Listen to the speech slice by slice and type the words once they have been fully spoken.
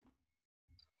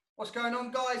What's going on,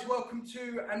 guys? Welcome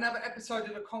to another episode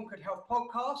of the Conquered Health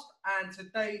Podcast. And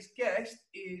today's guest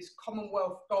is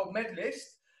Commonwealth gold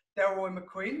medalist, Delroy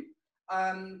Mcqueen.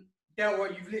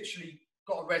 Delroy, you've literally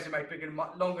got a resume bigger than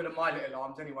longer than my little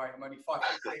arms anyway. I'm only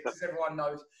 5'6", as everyone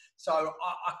knows. So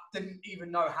I didn't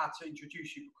even know how to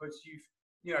introduce you because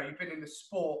you've been in the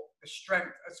sport,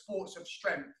 sports of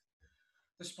strength,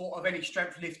 the sport of any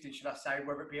strength lifting, should I say,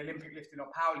 whether it be Olympic lifting or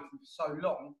powerlifting for so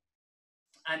long.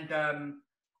 And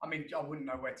I wouldn't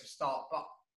know where to start, but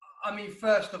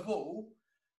first of all,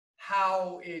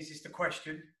 is the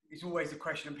question? It's always the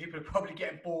question, and people are probably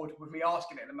getting bored with me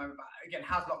asking it at the moment. But again,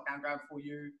 how's lockdown going for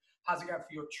you? How's it going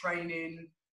for your training,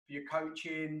 for your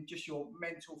coaching, just your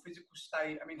mental, physical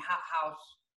state? How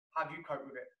have you coped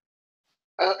with it?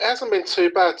 It hasn't been too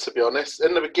bad, to be honest.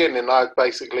 In the beginning, I had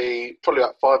basically probably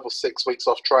like 5 or 6 weeks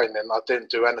off training. I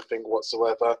didn't do anything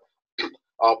whatsoever.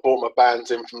 I brought my bands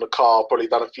in from the car, probably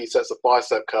done a few sets of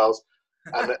bicep curls,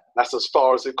 and that's as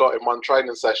far as it got in one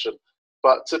training session.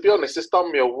 But to be honest, it's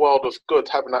done me a world of good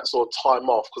having that sort of time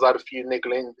off, because I had a few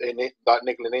niggling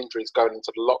injuries going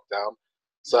into the lockdown.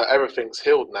 So everything's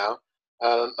healed now,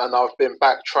 and I've been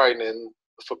back training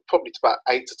for probably about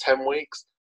 8 to 10 weeks,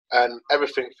 and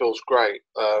everything feels great.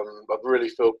 I really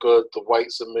feel good. The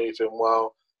weights are moving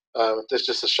well. It's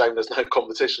just a shame there's no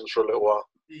competitions for a little while.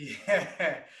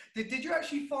 Yeah. Did you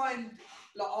actually find,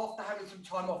 like, after having some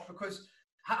time off, because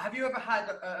have you ever had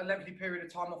a lengthy period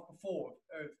of time off before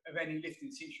of any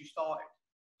lifting since you started?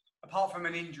 Apart from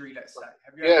an injury, let's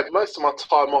say. Most of my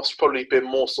time off's probably been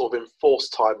more sort of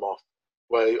enforced time off,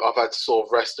 where I've had to sort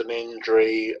of rest an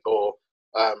injury or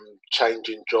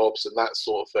changing jobs and that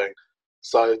sort of thing.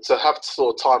 So to have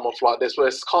sort of time off like this, where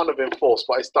it's kind of enforced,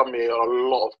 but it's done me a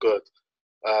lot of good.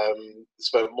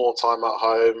 Spent more time at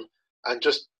home and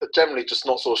just generally just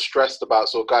not sort of stressed about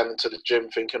sort of going into the gym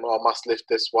thinking, I must lift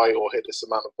this weight or hit this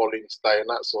amount of volume today and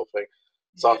that sort of thing.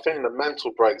 So yeah. I think the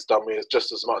mental break's done me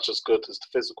just as much as good as the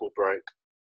physical break.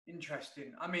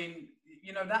 Interesting.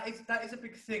 That is a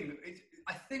big thing.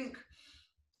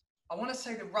 I want to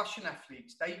say the Russian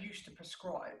athletes, they used to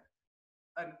prescribe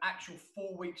an actual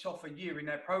 4 weeks off a year in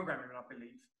their programming, I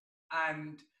believe.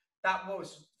 And that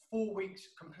was 4 weeks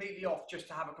completely off just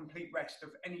to have a complete rest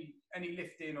of any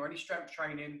lifting or any strength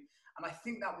training. And I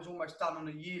think that was almost done on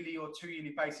a yearly or 2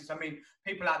 yearly basis.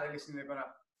 People out there listening,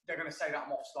 they're gonna say that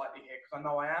I'm off slightly here because I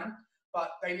know I am.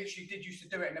 But they literally did used to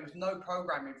do it, and there was no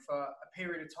programming for a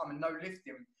period of time and no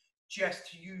lifting,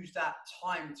 just to use that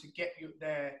time to get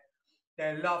their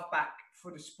love back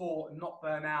for the sport and not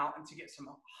burn out, and to get some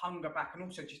hunger back, and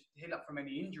also just heal up from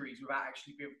any injuries without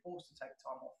actually being forced to take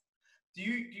time off. Do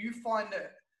you find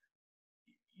that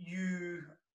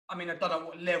I don't know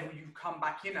what level you've come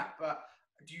back in at, but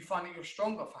do you find that you're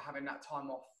stronger for having that time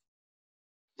off?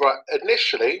 Right.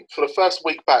 Initially, for the first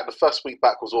week back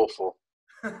was awful.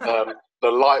 The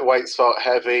lightweights felt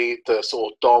heavy, the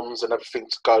sort of DOMs and everything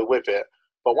to go with it.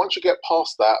 But once you get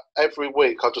past that, every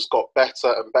week I just got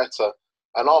better and better.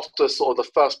 And after sort of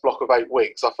the first block of 8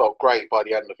 weeks, I felt great by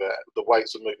the end of it. The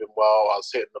weights were moving well, I was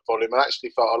hitting the volume, and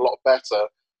actually felt a lot better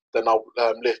than I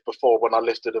lifted before when I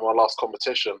lifted in my last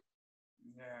competition.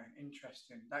 Yeah,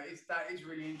 interesting. That is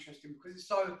really interesting, because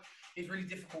it's really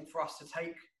difficult for us to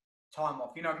take time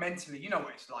off. Mentally,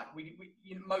 what it's like. We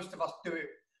most of us do it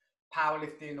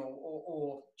powerlifting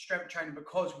or strength training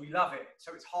because we love it.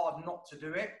 So it's hard not to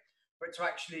do it, but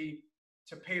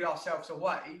to peel ourselves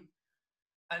away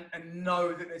and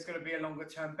know that there's going to be a longer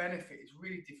term benefit is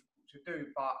really difficult to do.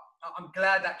 But I'm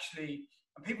glad actually,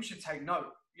 and people should take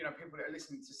note. People that are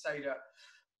listening to say that,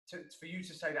 for you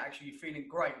to say that actually you're feeling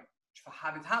great for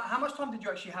having. How much time did you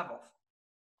actually have off?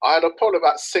 I had probably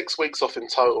about 6 weeks off in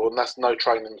total, and that's no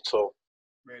training at all.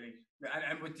 Really?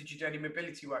 And did you do any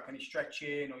mobility work, any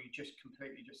stretching, or you just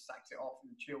completely just sacked it off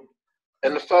and chilled?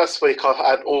 In the first week, I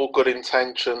had all good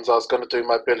intentions. I was going to do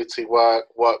mobility work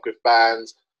with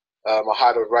bands. I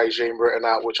had a regime written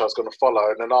out which I was going to follow,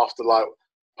 and then after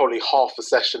probably half a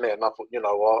session in, I thought, you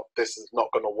know what, this is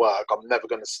not going to work. I'm never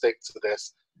going to stick to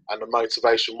this, and the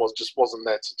motivation wasn't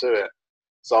there to do it.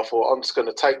 So I thought, I'm just going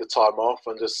to take the time off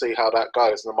and just see how that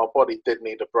goes. And my body did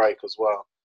need a break as well.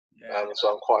 Yeah.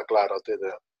 So I'm quite glad I did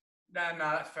it. No,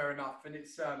 that's fair enough. And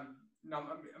it's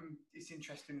it's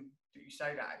interesting that you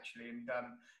say that, actually. And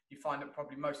you find that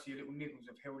probably most of your little niggles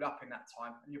have healed up in that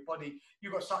time. And your body,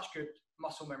 you've got such good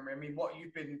muscle memory.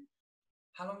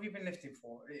 How long have you been lifting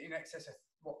for? In excess of,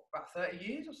 about 30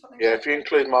 years or something? Yeah, if you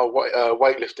include my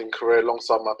weightlifting career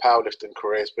alongside my powerlifting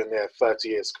career, it's been 30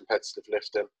 years competitive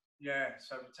lifting. Yeah,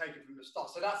 so take it from the start.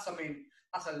 So that's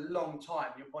a long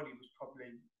time. Your body was probably,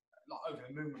 like over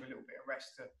the moon with a little bit of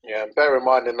rest. Yeah, and bear in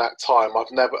mind in that time,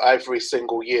 I've never, every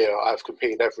single year, I've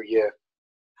competed every year.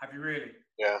 Have you really?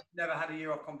 Yeah. Never had a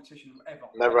year off competition ever?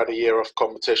 Never had a year off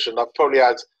competition. I've probably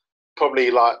had, probably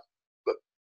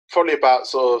about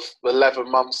sort of 11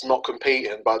 months not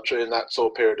competing, but during that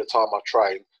sort of period of time I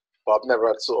trained. But I've never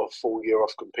had sort of full year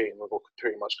off competing. We've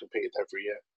pretty much competed every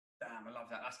year. Damn, I love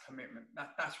that. That's commitment.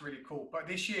 That's really cool. But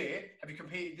this year, have you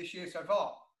competed this year so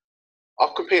far?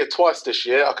 I've competed twice this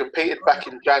year. I competed back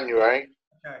in January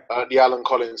at the Alan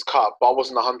Collins Cup, but I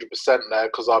wasn't 100% there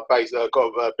because I basically got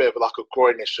a bit of like a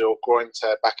groin issue or groin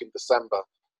tear back in December.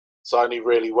 So I only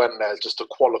really went there just to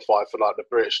qualify for like the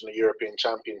British and the European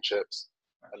Championships.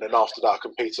 And then after that, I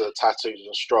competed at Tattoos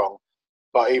and Strong.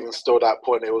 But even still at that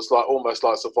point, it was like almost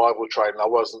like survival training. I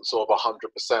wasn't sort of 100% by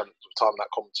the time that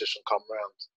competition come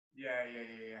round. Yeah.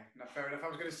 No, fair enough. I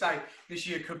was going to say this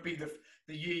year could be the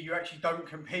year you actually don't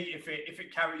compete if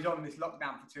it carries on this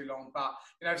lockdown for too long. But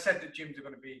I've said that gyms are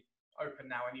going to be open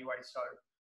now anyway. So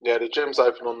yeah, the gym's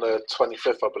open on the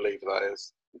 25th, I believe that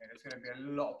is. Yeah, there's going to be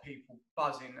a lot of people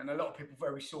buzzing and a lot of people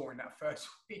very sore in that first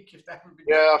week. If they haven't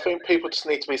been I think people just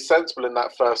need to be sensible in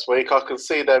that first week. I can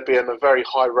see there being a very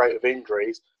high rate of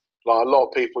injuries. Like a lot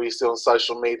of people you see on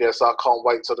social media, so I can't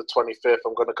wait till the 25th.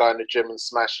 I'm going to go in the gym and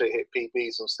smash it, hit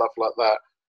PBs and stuff like that.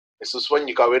 It's just when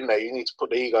you go in there, you need to put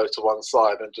the ego to one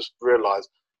side and just realise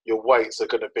your weights are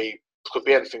going to be, could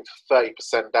be anything to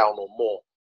 30% down or more.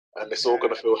 And it's all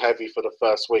going to feel heavy for the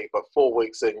first week. But 4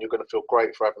 weeks in, you're going to feel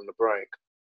great for having the break.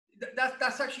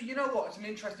 That's actually, you know what? It's an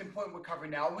interesting point we're covering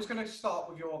now. I was going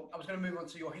to move on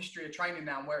to your history of training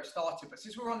now and where it started. But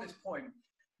since we're on this point,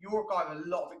 you're a guy with a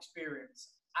lot of experience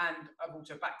and I've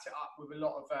also backed it up with a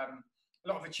lot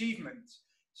of achievements.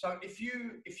 So if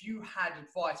you had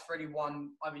advice for anyone,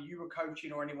 either you were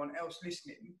coaching or anyone else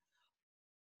listening,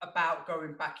 about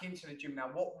going back into the gym now,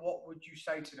 what would you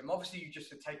say to them? Obviously, you just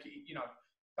said take it,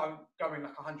 don't go in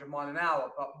like 100 miles an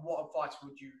hour. But what advice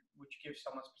would you give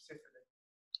someone specifically?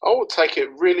 I would take it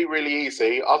really, really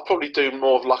easy. I'd probably do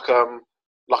more of like a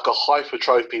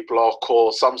hypertrophy block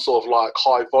or some sort of like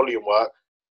high volume work,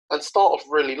 and start off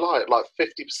really light, like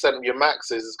 50% of your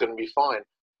maxes is going to be fine,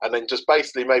 and then just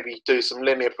basically maybe do some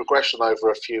linear progression over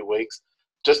a few weeks,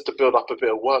 just to build up a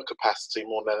bit of work capacity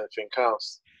more than anything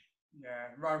else. Yeah,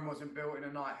 Rome wasn't built in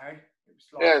a night, hey. It was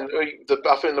like, Yeah, and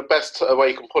I think the best way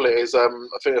you can pull it is I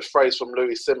think a phrase from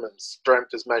Louis Simmons: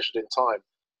 "Strength is measured in time."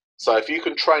 So if you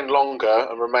can train longer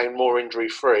and remain more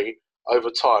injury-free,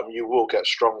 over time you will get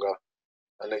stronger.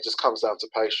 And it just comes down to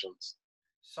patience.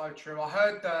 So true. I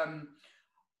heard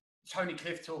Tony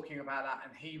Cliff talking about that,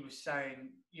 and he was saying,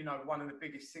 one of the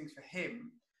biggest things for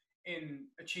him in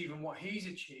achieving what he's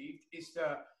achieved is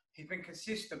that he's been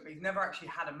consistent, but he's never actually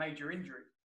had a major injury.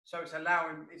 So it's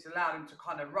allowed him to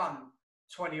kind of run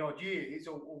 20 odd years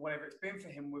or whatever it's been for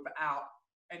him without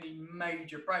any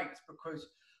major breaks, because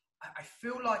I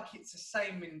feel like it's the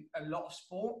same in a lot of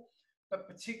sport, but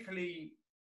particularly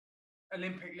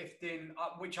Olympic lifting,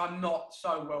 which I'm not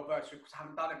so well versed with because I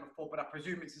haven't done it before, but I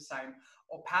presume it's the same,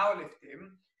 or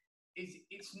powerlifting,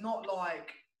 it's not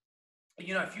like, if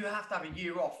you have to have a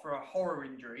year off for a horror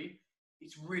injury,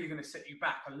 it's really going to set you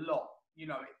back a lot.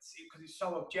 It's because it's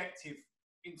so objective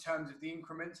in terms of the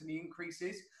increments and the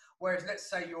increases. Whereas let's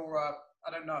say you're a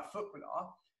footballer,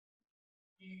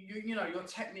 your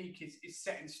technique is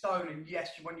set in stone, and yes,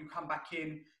 when you come back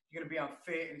in, you're going to be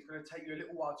unfit, and it's going to take you a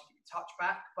little while to get your touch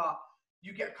back. But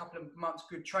you get a couple of months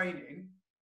good training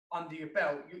under your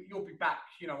belt, you'll be back,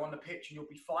 on the pitch, and you'll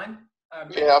be fine. I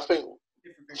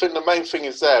think the main thing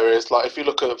is like if you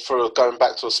look at for going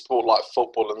back to a sport like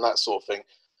football and that sort of thing,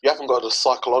 you haven't got a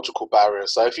psychological barrier.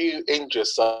 So if you injure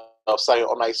yourself, say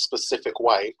on a specific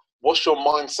weight, what's your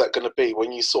mindset going to be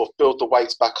when you sort of build the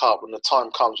weights back up when the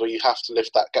time comes where you have to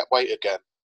lift that weight again?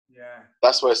 Yeah.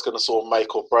 That's where it's going to sort of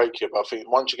make or break you. But I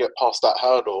think once you get past that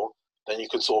hurdle, then you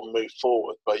can sort of move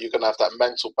forward. But you're going to have that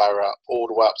mental barrier all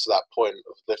the way up to that point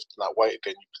of lifting that weight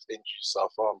again. You could injure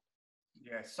yourself on.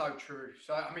 Yeah, so true.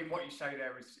 So, what you say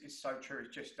there is so true.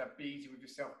 It's just be easy with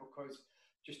yourself, because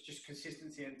just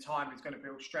consistency and time is going to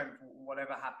build strength,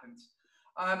 whatever happens.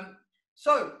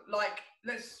 So,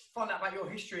 let's find out about your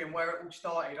history and where it all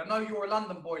started. I know you're a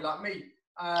London boy like me.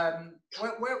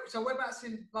 Whereabouts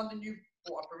in London you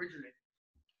brought up originally?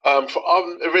 I'm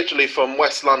originally from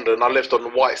West London. I lived on the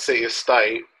White City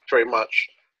estate pretty much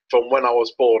from when I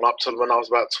was born up to when I was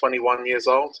about 21 years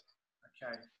old.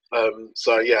 Okay. I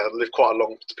lived quite a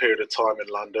long period of time in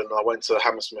London. I went to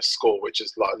Hammersmith School, which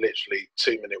is like literally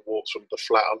 2-minute walks from the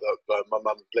flat that my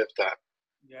mum lived at.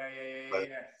 Yeah.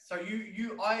 So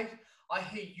I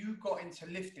hear you got into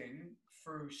lifting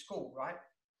through school, right?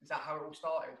 Is that how it all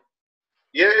started?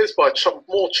 Yeah, it is by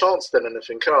more chance than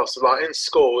anything else. Like in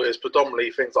school, it's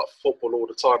predominantly things like football all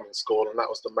the time in school, and that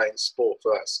was the main sport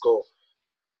for that school.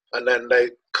 And then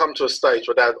they come to a stage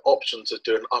where they had options of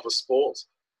doing other sports,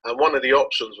 and one of the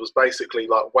options was basically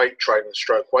like weight training,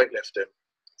 stroke weightlifting.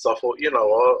 So I thought,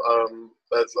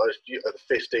 as at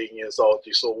 15 years old,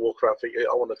 you sort of walk around thinking,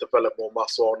 I want to develop more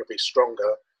muscle, I want to be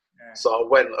stronger. Yeah. So I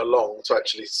went along to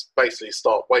actually basically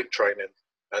start weight training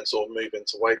and sort of move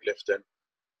into weightlifting.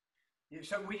 Yeah,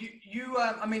 so were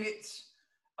I mean,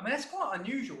 that's quite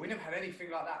unusual. We never had anything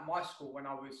like that in my school when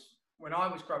I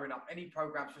was growing up. Any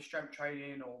programs for strength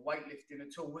training or weightlifting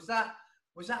at all? Was that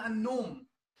a norm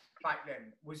back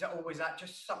then? Was that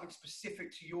just something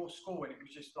specific to your school and it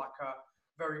was just like a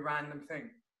very random thing?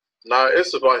 No,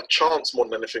 it's by chance more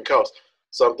than anything else.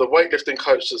 So the weightlifting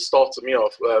coach that started me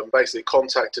off basically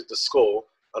contacted the school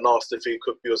and asked if he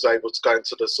was able to go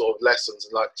into the sort of lessons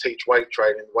and like teach weight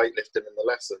training, weightlifting in the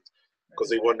lessons because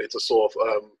he wanted to sort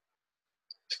of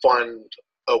find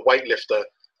a weightlifter.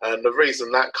 And the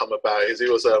reason that come about is he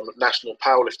was a national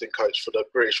powerlifting coach for the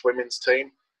British women's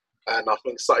team. And I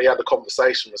think so, he had a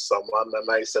conversation with someone and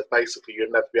they said basically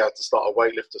you'd never be able to start a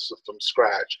weightlifter from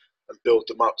scratch and build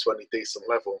them up to any decent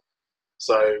level.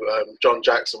 So John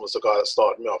Jackson was the guy that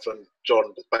started me off, and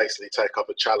John would basically take up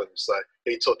a challenge. So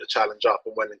he took the challenge up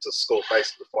and went into school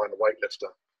basically to find a weightlifter.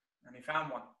 And he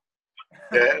found one.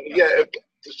 Yeah.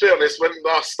 To be honest, when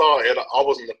I started, I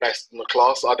wasn't the best in the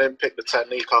class. I didn't pick the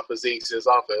technique up as easy as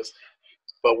others.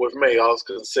 But with me, I was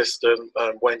consistent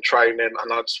and went training,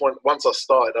 and once I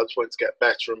started, I just wanted to get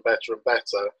better and better and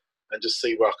better, and just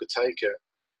see where I could take it.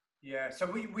 Yeah. So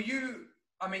were you?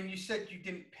 I mean, you said you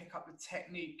didn't pick up the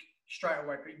technique straight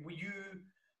away, but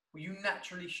were you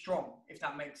naturally strong? If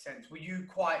that makes sense. Were you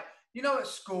quite? At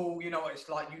school, you know what it's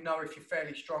like. If you're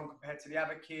fairly strong compared to the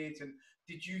other kids. And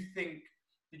did you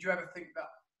ever think that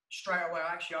straight away,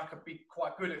 actually, I could be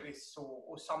quite good at this,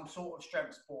 or some sort of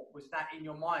strength sport? Was that in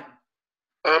your mind?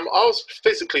 I was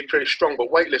physically pretty strong,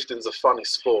 but weightlifting's a funny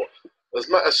sport.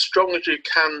 As strong as you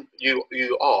can,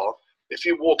 you are. If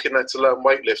you walk in there to learn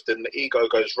weightlifting, the ego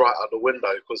goes right out the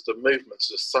window because the movements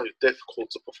are so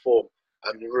difficult to perform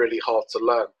and really hard to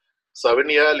learn. So in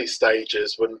the early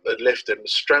stages, when lifting, the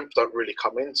strength don't really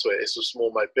come into it. It's just more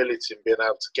mobility and being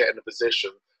able to get in a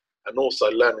position, and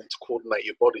also learning to coordinate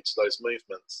your body to those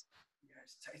movements.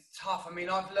 Yeah, it's tough. I mean,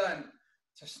 I've learned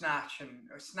to snatch and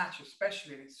snatch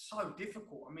especially. It's so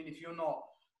difficult. I mean, if you're not,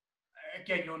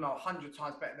 again, you're not 100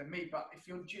 times better than me, but if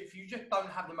you just don't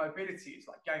have the mobility, it's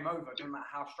like game over. No matter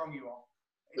how strong you are.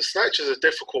 The snatch is a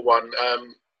difficult one.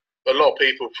 A lot of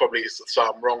people probably say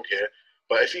I'm wrong here,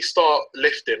 but if you start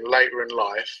lifting later in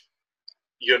life,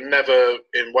 you're never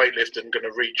in weightlifting going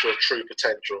to reach your true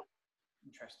potential.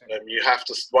 Interesting. You have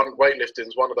to. Weightlifting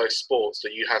is one of those sports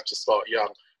that you have to start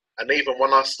young. And even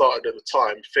when I started at the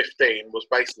time, 15 was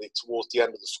basically towards the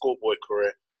end of the schoolboy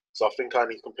career. So I think I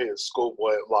only competed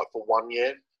schoolboy like for 1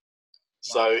 year.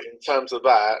 So Wow. in terms of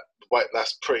that,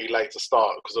 that's pretty late to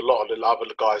start because a lot of the other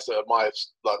guys that might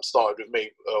have started with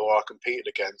me or I competed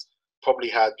against probably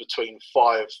had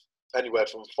anywhere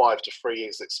from 5 to 3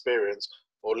 years experience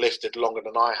or lifted longer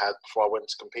than I had before I went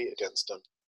to compete against them.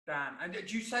 Damn. And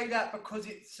do you say that because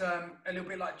it's a little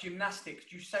bit like gymnastics?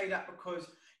 Do you say that because,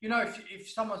 if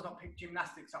someone's not picked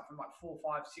gymnastics up from like 4,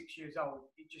 5, 6 years old,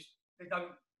 they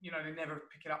don't, they never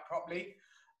pick it up properly.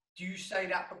 Do you say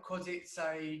that because it's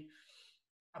a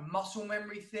muscle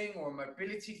memory thing or a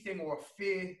mobility thing or a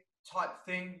fear type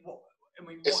thing?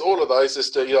 It's all of those.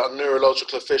 It's the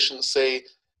neurological efficiency.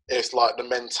 It's like the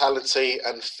mentality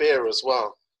and fear as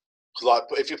well. Like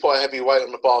if you put a heavy weight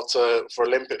on the bar for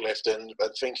Olympic lifting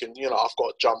and thinking, I've got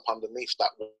to jump underneath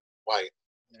that weight.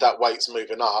 Yeah. That weight's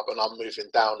moving up and I'm moving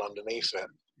down underneath it.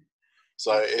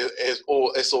 So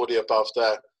it's already above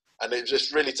there. And it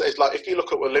just really, it's like if you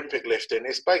look at Olympic lifting,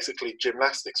 it's basically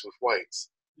gymnastics with weights.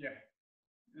 Yeah,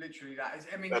 literally that is.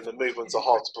 And the movements are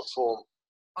hard to perform.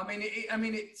 I mean,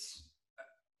 it's,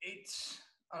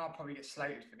 and I'll probably get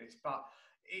slated for this, but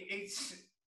it's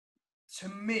to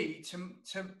me,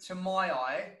 to my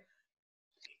eye,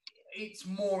 it's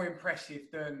more impressive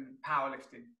than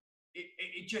powerlifting.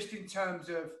 It just in terms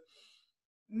of,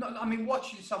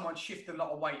 watching someone shift a lot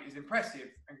of weight is impressive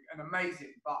and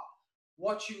amazing, but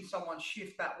watching someone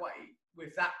shift that weight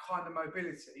with that kind of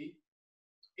mobility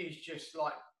is just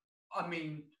like,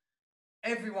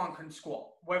 everyone can squat,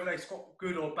 whether they squat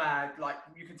good or bad. Like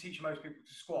you can teach most people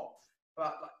to squat,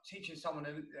 but like teaching someone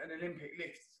an Olympic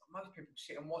lift, most people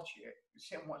sit and watch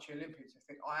the Olympics and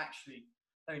think, I actually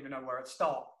don't even know where I'd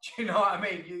start. Do you know what I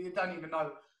mean? You don't even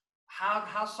know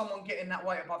how someone getting that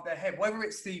weight above their head, whether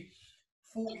it's the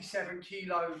 47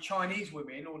 kilo Chinese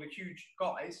women or the huge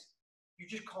guys, you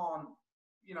just can't,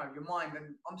 you know, your mind.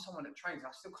 And I'm someone that trains,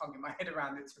 I still can't get my head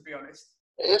around it, to be honest.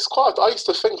 It's quite. I used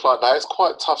to think like that. It's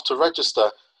quite tough to register.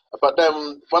 But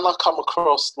then when I come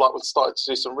across, like, we started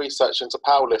to do some research into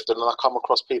powerlifting, and I come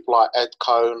across people like Ed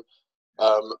Cohn.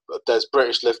 There's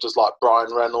British lifters like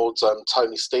Brian Reynolds and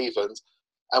Tony Stevens.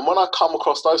 And when I come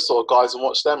across those sort of guys and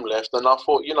watch them lift, then I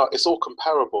thought, you know, it's all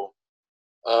comparable.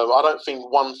 I don't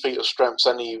think one feat of strength's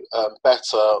any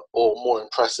better or more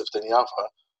impressive than the other.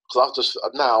 Because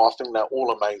now I think they're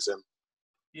all amazing.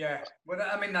 Yeah, well,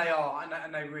 I mean, they are,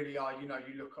 and they really are. You know,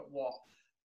 you look at what,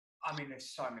 I mean, there's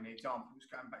so many examples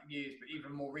going back years, but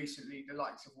even more recently, the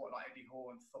likes of what like Eddie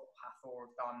Hall and Hathor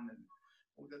have done, and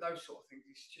all those sort of things.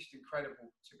 It's just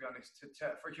incredible, to be honest.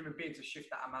 For a human being to shift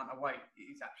that amount of weight,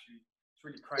 it's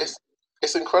really crazy.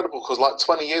 It's incredible because, like,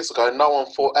 20 years ago, no one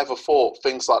ever thought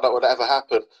things like that would ever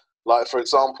happen. Like, for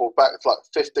example, back like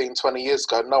 15, 20 years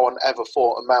ago, no one ever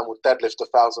thought a man would deadlift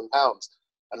 1,000 pounds.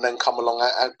 And then come along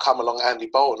Andy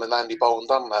Bolton, and Andy Bolton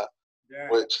done that, Yeah.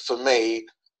 Which for me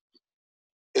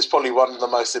is probably one of the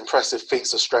most impressive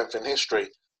feats of strength in history.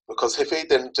 Because if he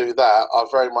didn't do that, I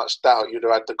very much doubt you'd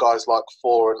have had the guys like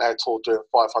Thor and Ed Hall doing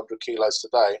 500 kilos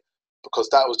today, because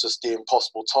that was just the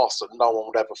impossible task that no one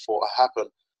would ever thought would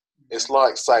happen. Yeah. It's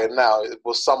like saying now,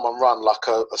 will someone run like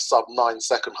a sub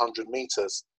 9-second 100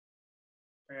 meters?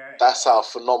 Yeah. That's how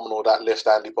phenomenal that lift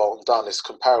Andy Bolton done. It's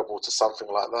comparable to something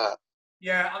like that.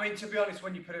 Yeah, I mean, to be honest,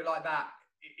 when you put it like that,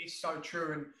 it's so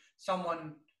true. And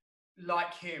someone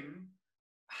like him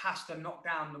has to knock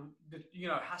down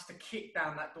has to kick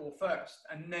down that door first,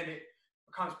 and then it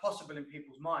becomes possible in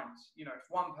people's minds. You know, if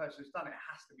one person's done it, it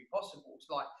has to be possible. It's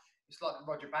like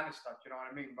Roger Bannister, you know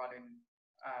what I mean,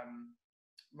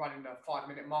 running a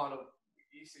 5-minute mile.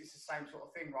 It's the same sort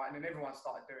of thing, right? And then everyone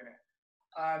started doing it.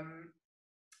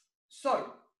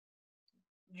 So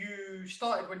you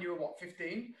started when you were what,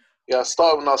 15? Yeah, I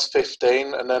started when I was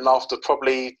 15, and then after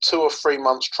probably 2 or 3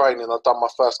 months training, I'd done my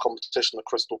first competition at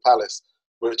Crystal Palace,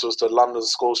 which was the London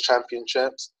Schools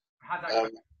Championships.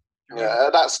 Yeah,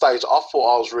 at that stage, I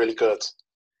thought I was really good.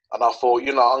 And I thought,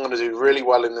 you know, I'm going to do really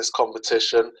well in this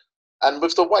competition. And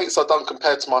with the weights I'd done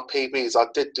compared to my PBs, I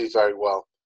did do very well.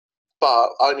 But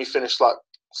I only finished like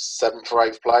 7th or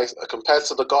 8th place. Compared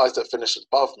to the guys that finished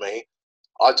above me,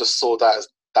 I just saw that as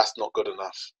that's not good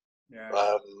enough.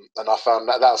 Yeah. And I found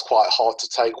that was quite hard to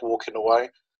take walking away.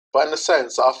 But in a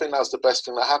sense, I think that's the best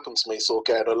thing that happened to me, sort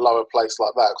of getting a lower place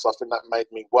like that, because I think that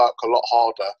made me work a lot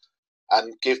harder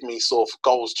and give me sort of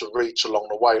goals to reach along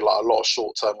the way, like a lot of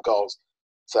short-term goals.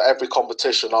 So every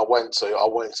competition I went to, I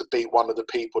wanted to beat one of the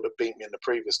people that beat me in the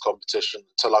previous competition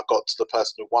until I got to the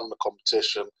person who won the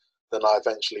competition. Then I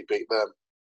eventually beat them.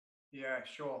 Yeah,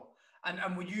 sure.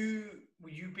 And were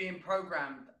you being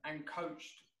programmed and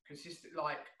coached consistent,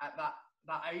 like at that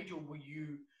age, or were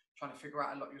you trying to figure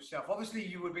out a lot yourself? Obviously,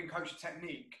 you would have been coached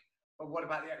technique, but what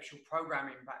about the actual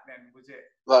programming back then? Was it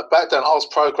like back then? I was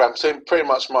programmed. So pretty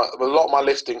much a lot of my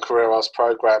lifting career, I was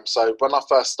programmed. So when I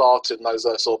first started in those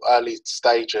sort of early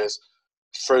stages,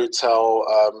 through till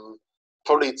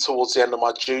probably towards the end of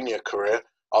my junior career,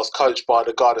 I was coached by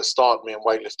the guy that started me in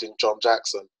weightlifting, John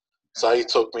Jackson. So he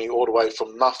took me all the way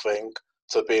from nothing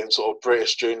to being sort of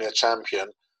British junior champion.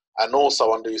 And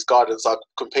also under his guidance, I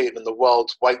competed in the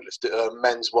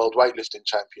men's world weightlifting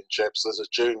championships as a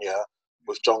junior,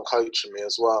 with John coaching me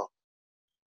as well.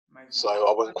 Amazing. So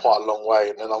I went quite a long way.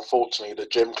 And then unfortunately, the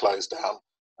gym closed down.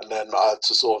 And then I had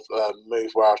to sort of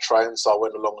move where I trained. So I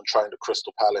went along and trained at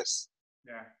Crystal Palace.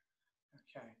 Yeah.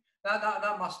 Okay.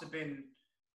 That must have been...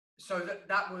 So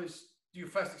that was your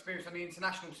first experience on the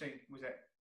international scene, was it?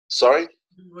 Sorry?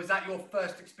 Was that your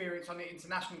first experience on the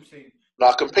international scene? No,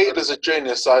 I competed as a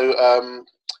junior. So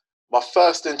my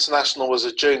first international as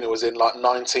a junior was in like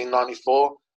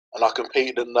 1994. And I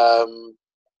competed in,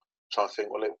 trying to think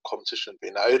what competition would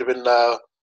be now. It would have been the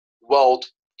World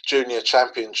Junior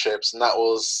Championships, and that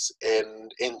was in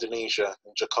Indonesia,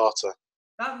 in Jakarta.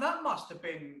 That must have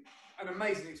been an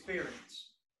amazing experience.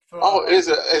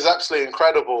 It's absolutely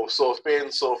incredible, sort of being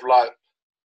sort of like,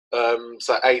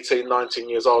 18, 19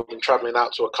 years old and travelling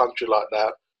out to a country like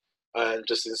that and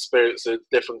just experiencing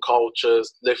different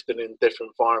cultures, lifting in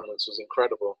different environments was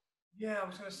incredible. Yeah, I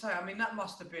was going to say, I mean, that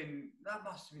must have been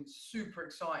super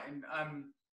exciting.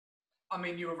 I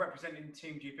mean, you were representing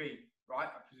Team GB, right,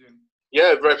 I presume?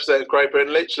 Yeah, represented Great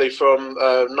Britain literally from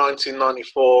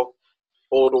 1994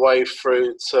 all the way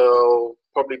through till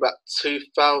probably about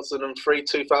 2003,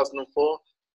 2004.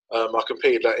 I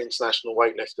competed at international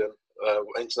weightlifting,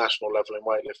 international level in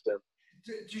weightlifting.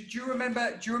 Do you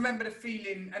remember the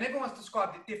feeling, and everyone's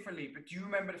described it differently, but do you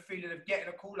remember the feeling of getting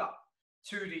a call up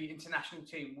to the international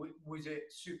team? Was it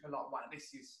super like, wow,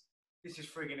 this is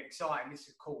frigging exciting, this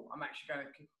is cool, I'm actually going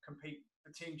to compete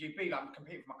for Team GB, like I'm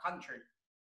competing for my country?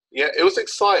 Yeah, it was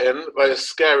exciting, but it's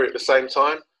scary at the same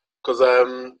time because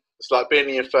it's like being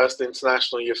in your first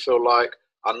international. You feel like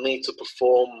I need to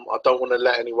perform. I don't want to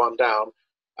let anyone down,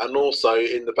 and also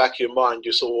in the back of your mind,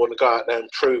 you sort of want to go out there and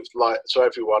prove like to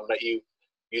everyone that you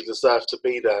deserve to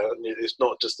be there. And it's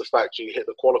not just the fact you hit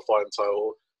the qualifying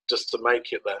total just to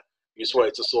make it there. You just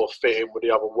wanted to sort of fit in with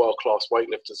the other world-class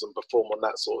weightlifters and perform on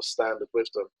that sort of standard with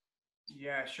them.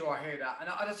 Yeah, sure, I hear that, and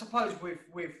I suppose with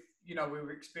with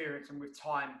experience and with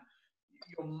time,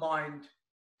 your mind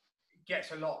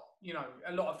gets a lot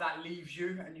of that leaves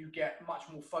you, and you get much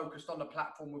more focused on the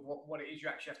platform with what it is you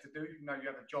actually have to do. You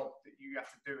have a job that you have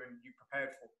to do and you prepared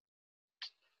for.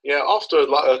 Yeah, after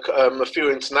like a few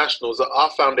internationals, I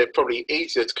found it probably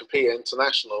easier to compete at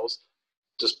internationals,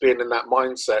 just being in that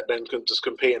mindset, than just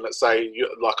competing, let's say,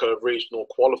 like a regional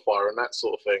qualifier and that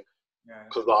sort of thing. Yeah.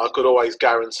 Because like, I could always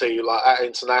guarantee, like at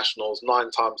internationals, 9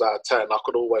 times out of 10, I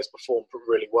could always perform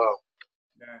really well.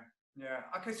 Yeah.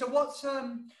 Okay, so what's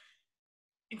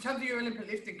in terms of your Olympic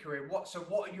lifting career? What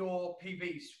are your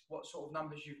PBs? What sort of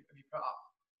numbers have you put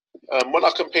up? When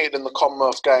I competed in the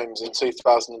Commonwealth Games in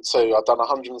 2002, I'd done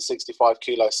 165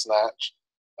 kilo snatch,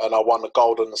 and I won the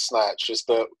gold on the snatch.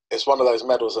 It's one of those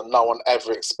medals that no one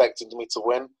ever expected me to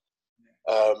win.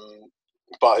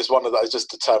 But it's one of those, just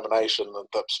determination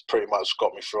that's pretty much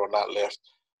got me through on that lift.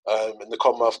 In the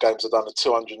Commonwealth Games, I've done a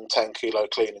 210 kilo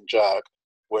clean and jerk,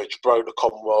 which broke the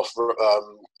Commonwealth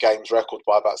Games record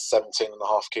by about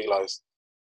 17.5 kilos.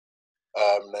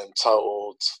 And then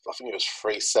totaled, I think it was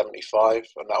 375,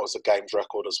 and that was a Games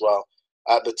record as well.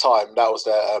 At the time, that was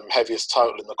their heaviest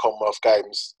total in the Commonwealth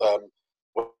Games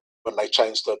when they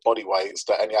changed the body weights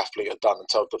that any athlete had done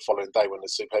until the following day when the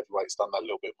super heavyweights done that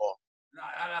little bit more.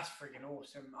 That's freaking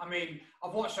awesome. I mean,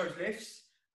 I've watched those lifts,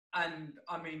 and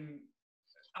I mean,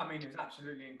 it's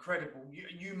absolutely incredible.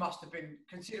 You must have been,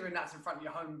 considering that's in front of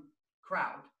your home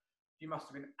crowd, you must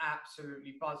have been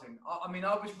absolutely buzzing. I mean,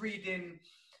 I was reading,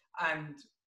 and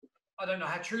I don't know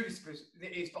how true this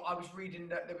is, but I was reading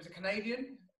that there was a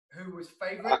Canadian who was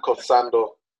favourite. Sandor.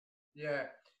 Yeah,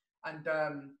 and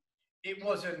it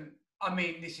wasn't. I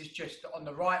mean, this is just on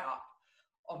the write-up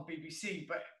on BBC,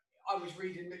 but I was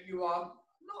reading that you are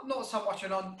not so much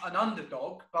an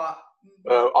underdog, but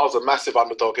I was a massive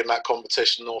underdog in that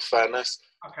competition, in all fairness.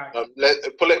 Okay.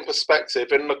 Put it in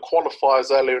perspective, in the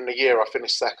qualifiers earlier in the year, I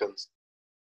finished second.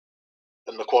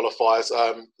 In the qualifiers,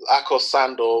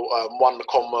 Sandor won the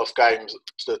Commonwealth Games,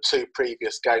 the 2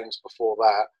 previous games before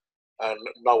that, and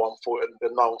no one thought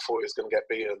he was going to get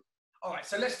beaten. All right,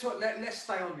 so let's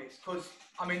stay on this, because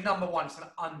I mean, number one, it's an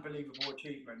unbelievable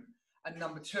achievement, and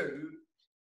number two,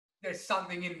 there's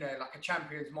something in there like a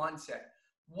champion's mindset.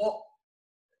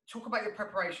 Talk about your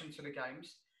preparation to the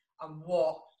games and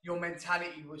what your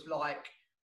mentality was like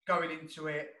going into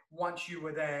it once you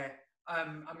were there. I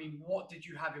mean, what did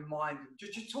you have in mind?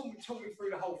 Just talk me through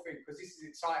the whole thing, because this is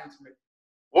exciting to me.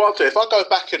 What I'll do, if I go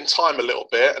back in time a little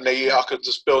bit, and then I could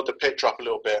just build the picture up a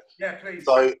little bit. Yeah, please.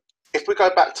 So if we go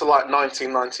back to like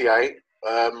 1998,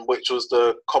 which was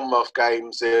the Commonwealth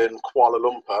Games in Kuala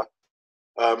Lumpur,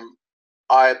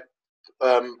 I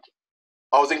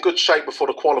was in good shape before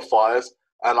the qualifiers,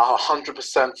 and I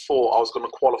 100% thought I was going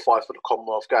to qualify for the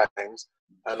Commonwealth Games.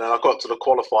 And then I got to the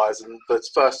qualifiers, and the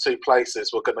first 2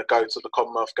 places were going to go to the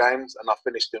Commonwealth Games, and I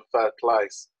finished in 3rd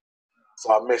place.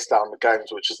 So I missed out on the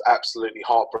games, which is absolutely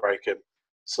heartbreaking.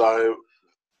 So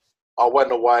I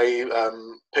went away,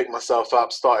 picked myself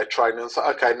up, started training, and said,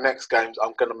 okay, next games,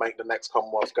 I'm going to make the next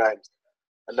Commonwealth Games.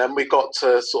 And then we got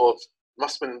to sort of,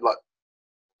 must have been like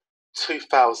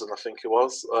 2000, I think it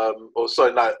was,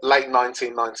 late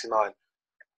 1999.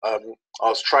 I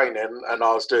was training, and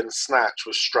I was doing snatch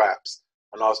with straps,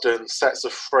 and I was doing sets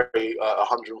of 3 at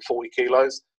 140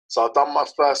 kilos. So I'd done my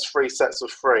first 3 sets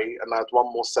of 3, and I had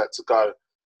 1 more set to go.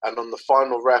 And on the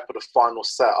final rep of the final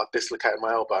set, I dislocated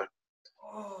my elbow.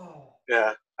 Oh.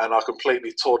 Yeah, and I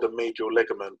completely tore the medial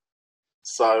ligament.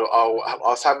 So I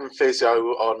was having physio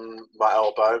on my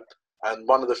elbow, and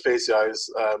one of the physios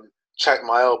checked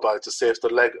my elbow to see if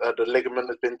the ligament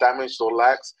had been damaged or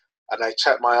laxed. And they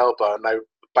checked my elbow, and they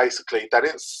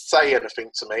didn't say anything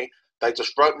to me. They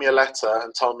just wrote me a letter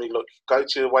and told me, look, go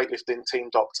to your weightlifting team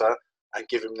doctor and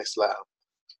give him this letter.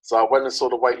 So I went and saw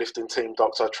the weightlifting team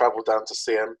doctor. I travelled down to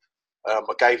see him. I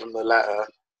gave him the letter,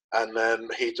 and then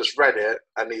he just read it,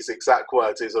 and his exact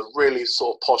words, he's a really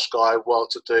sort of posh guy,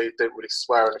 well-to-do, didn't really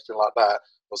swear or anything like that,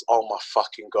 was, oh my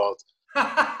fucking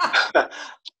God.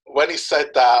 When he said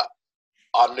that,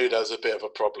 I knew there was a bit of a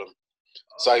problem.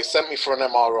 So he sent me for an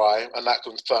MRI, and that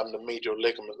confirmed the medial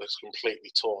ligament was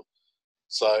completely torn.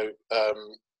 So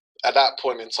at that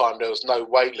point in time, there was no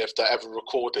weightlifter ever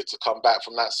recorded to come back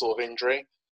from that sort of injury.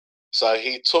 So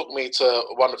he took me to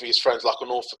one of his friends, like an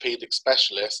orthopedic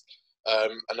specialist,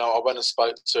 and I went and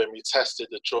spoke to him. He tested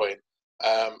the joint,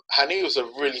 and he was a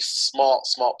really smart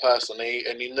person.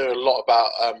 He knew a lot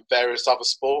about various other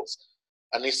sports,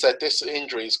 and he said this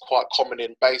injury is quite common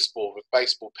in baseball with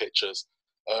baseball pitchers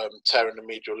tearing the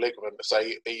medial ligament. So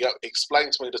he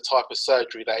explained to me the type of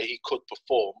surgery that he could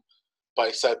perform, but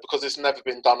he said because it's never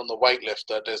been done on the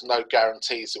weightlifter, there's no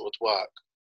guarantees it would work.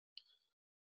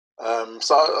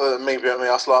 So maybe I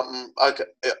was like,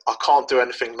 I can't do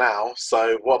anything now.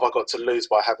 So what have I got to lose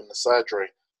by having the surgery?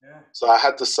 Yeah. So I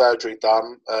had the surgery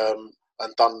done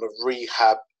and done the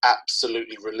rehab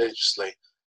absolutely religiously.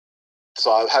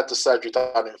 So I had the surgery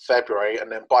done in February,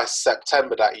 and then by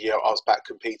September that year, I was back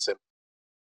competing.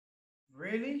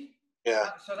 Really? Yeah.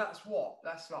 So that's what?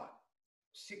 That's like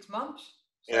 6 months?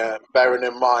 Yeah, bearing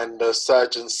in mind the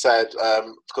surgeon said,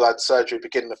 because I had surgery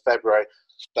beginning of February,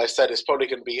 they said it's probably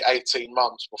going to be 18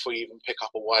 months before you even pick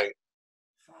up a weight.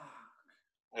 Fuck.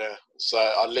 Yeah, so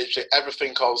I literally,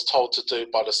 everything I was told to do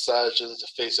by the surgeons, the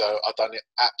physio, I done it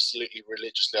absolutely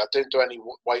religiously. I didn't do any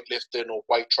weightlifting or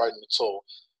weight training at all.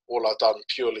 All I done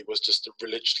purely was just to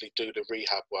religiously do the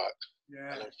rehab work.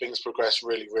 Yeah. And then things progressed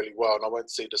really, really well. And I went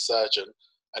to see the surgeon,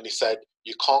 and he said,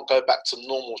 you can't go back to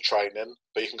normal training,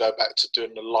 but you can go back to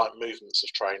doing the light movements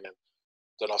of training.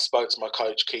 Then I spoke to my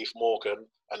coach, Keith Morgan,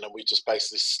 and then we just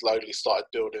basically slowly started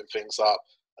building things up.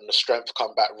 And the strength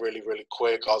come back really, really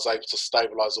quick. I was able to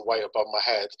stabilise the weight above my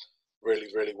head really,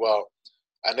 really well.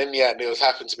 And in the end, it was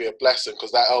happened to be a blessing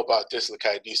because that elbow I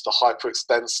dislocated used to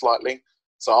hyperextend slightly.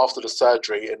 So after the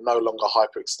surgery, it no longer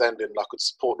hyperextended, and I could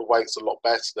support the weights a lot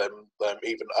better than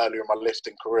even earlier in my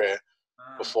lifting career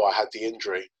before I had the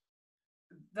injury.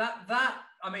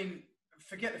 I mean,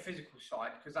 forget the physical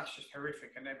side because that's just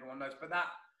horrific and everyone knows. But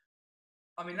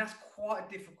that's quite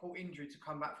a difficult injury to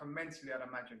come back from mentally, I'd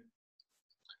imagine.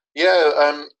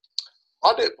 Yeah,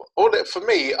 for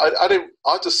me,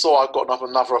 I just saw I got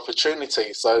another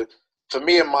opportunity. So for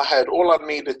me in my head, all I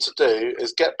needed to do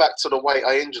is get back to the weight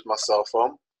I injured myself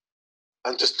on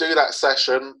and just do that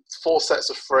session, 4 sets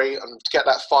of 3, and get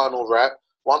that final rep.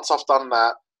 Once I've done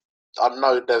that, I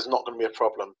know there's not going to be a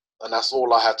problem. And that's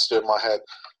all I had to do in my head.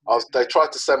 They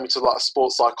tried to send me to like a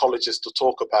sports psychologist to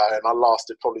talk about it, and I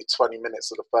lasted probably 20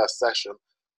 minutes of the first session.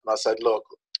 And I said, look,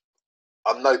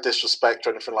 I'm no disrespect or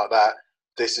anything like that.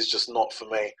 This is just not for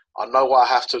me. I know what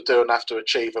I have to do and have to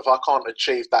achieve. If I can't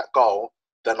achieve that goal,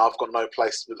 then I've got no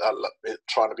place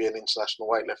trying to be an international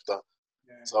weightlifter.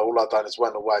 Yeah. So all I've done is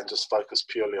went away and just focused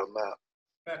purely on that.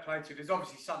 Fair play to you. There's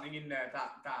obviously something in there,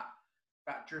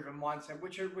 that driven mindset,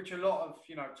 which a lot of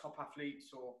top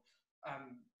athletes or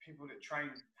people that train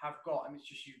have got, and it's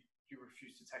just you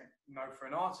refuse to take no for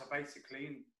an answer, basically.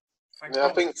 And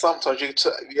I think sometimes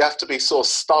you have to be sort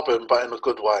of stubborn, but in a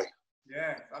good way.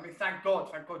 Yeah, I mean, thank God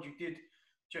you did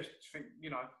just think,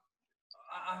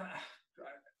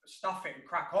 stuff it and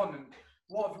crack on.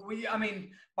 And I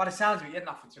mean, by the sounds of it, you had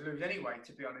nothing to lose anyway,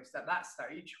 to be honest, at that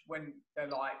stage when they're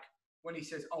like, when he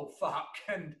says, oh, fuck,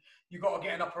 and you got to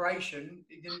get an operation,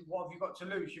 then what have you got to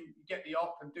lose? You get the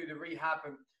op and do the rehab,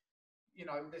 and,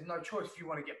 there's no choice if you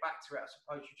want to get back to it, I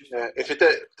suppose. You just... Yeah,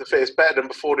 if it's better than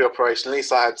before the operation, at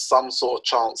least I had some sort of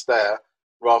chance there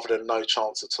rather than no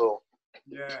chance at all.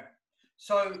 Yeah.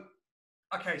 So,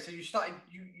 okay, so you started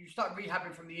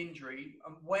rehabbing from the injury,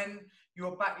 and when you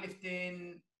were back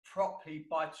lifting properly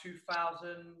by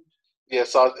 2000... Yeah,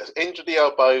 so I injured the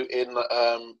elbow in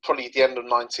probably the end of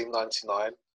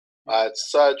 1999. I had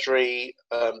surgery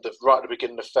right at the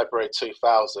beginning of February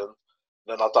 2000.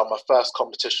 And then I done my first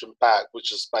competition back,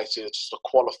 which is basically just a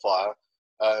qualifier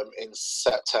in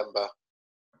September.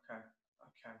 Okay.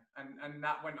 And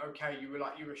that went okay.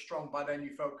 You were strong by then.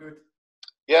 You felt good.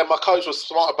 Yeah, my coach was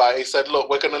smart about it. He said,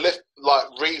 "Look, we're going to lift like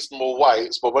reasonable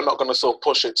weights, but we're not going to sort of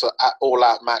push it to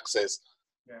all-out maxes."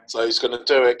 Yeah. So he's going to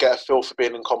do it, get a feel for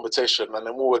being in competition, and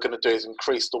then all we're going to do is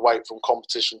increase the weight from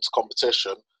competition to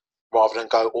competition, rather than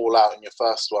go all out in your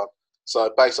first one.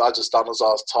 So basically, I just done as I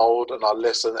was told, and I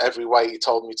listened. Every weight he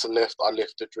told me to lift, I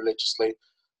lifted religiously.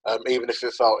 Even if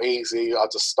it felt easy, I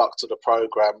just stuck to the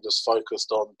program, just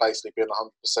focused on basically being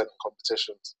 100% in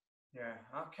competitions. Yeah.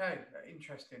 Okay.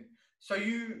 Interesting. So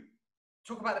you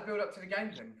talk about the build up to the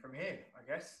games then from here, I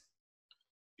guess.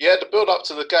 Yeah, the build up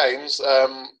to the games.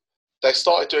 They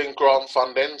started doing grant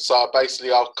funding, so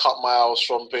basically I'll cut my hours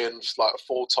from being like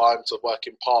full-time to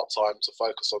working part-time to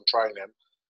focus on training,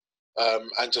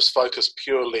 and just focus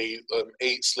purely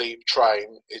eat, sleep,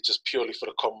 train. It's just purely for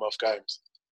the Commonwealth Games.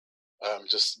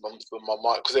 Just my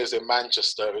mind, because it was in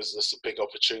Manchester, it was just a big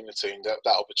opportunity, and that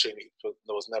opportunity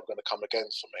was never going to come again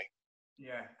for me.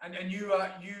 Yeah, and you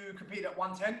competed at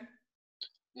 110.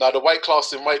 No, the weight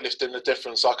class in weightlifting the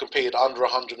difference. I competed under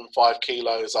 105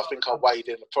 kilos. I think I weighed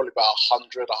in probably about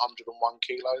 100, 101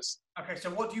 kilos. Okay,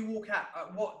 so what do you walk at?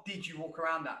 What did you walk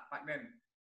around at back then?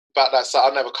 About that, so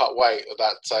I never cut weight at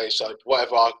that stage. So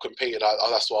whatever I competed at,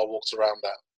 that's what I walked around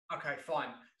at. Okay, fine.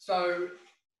 So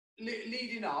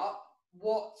leading up,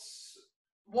 what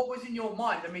was in your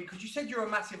mind? I mean, because you said you're a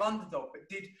massive underdog, but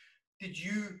did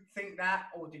you think that,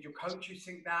 or did your coaches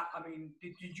think that? I mean,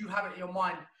 did you have it in your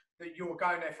mind that you were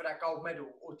going there for that gold medal,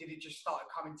 or did it just start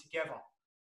coming together?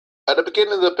 At the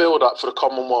beginning of the build-up for the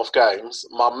Commonwealth Games,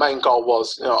 my main goal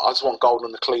was, I just want gold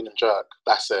in the clean and jerk.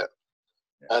 That's it.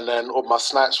 Yeah. And then my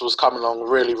snatch was coming along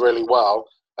really, really well.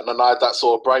 And then I had that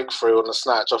sort of breakthrough on the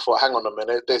snatch. I thought, hang on a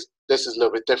minute, this is a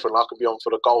little bit different. I could be on for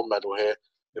the gold medal here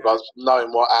if I was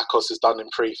knowing what Akos has done in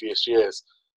previous years.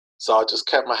 So I just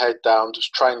kept my head down,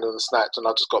 just trained on the snatch, and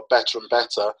I just got better and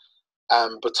better.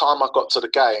 And by the time I got to the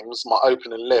games, my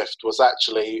opening lift was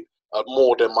actually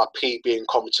more than my PB in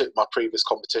my previous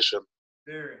competition.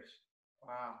 Serious?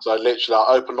 Wow. So literally,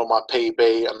 I opened on my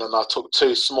PB, and then I took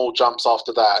 2 small jumps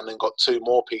after that, and then got 2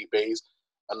 more PBs,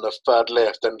 and the third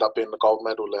lift ended up being the gold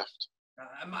medal lift.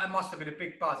 It must have been a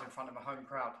big buzz in front of a home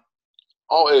crowd.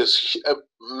 Oh, it was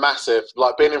massive.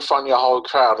 Like being in front of your whole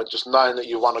crowd and just knowing that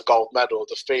you won a gold medal,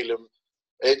 the feeling,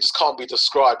 it just can't be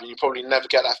described, and you probably never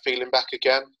get that feeling back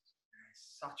again.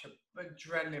 It's such an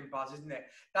adrenaline buzz, isn't it?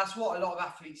 That's what a lot of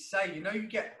athletes say. You know, you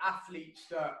get athletes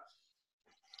that,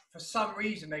 for some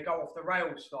reason, they go off the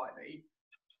rails slightly,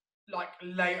 like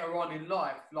later on in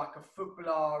life, like a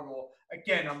footballer, or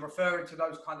again, I'm referring to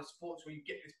those kind of sports where you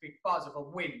get this big buzz of a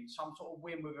win, some sort of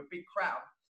win with a big crowd.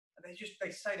 And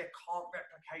they say they can't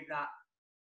replicate that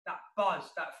buzz,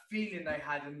 that feeling they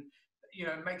had, and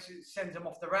sends them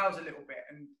off the rails a little bit.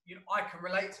 And I can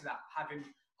relate to that, having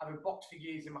boxed for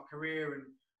years in my career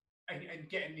and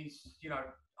getting these,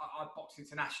 I boxed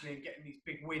internationally and getting these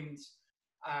big wins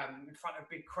in front of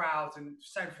big crowds, and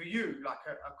same for you, like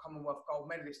a Commonwealth gold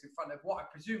medalist in front of what I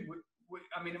presume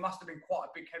it must have been quite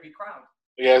a big, heavy crowd.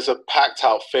 Yeah, it's a packed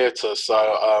out theatre, so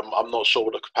I'm not sure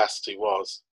what the capacity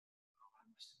was.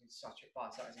 Such a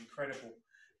buzz. That is incredible.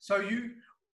 So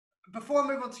before I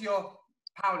move on to your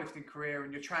powerlifting career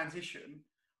and your transition,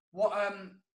 what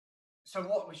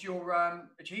was your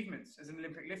achievements as an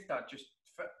Olympic lifter? Just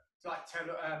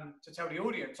to tell the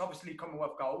audience. Obviously,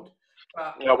 Commonwealth gold.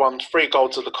 I won 3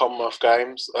 golds at the Commonwealth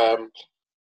Games.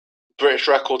 British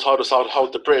record holder, so I'd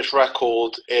hold the British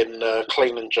record in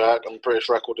clean and jerk and British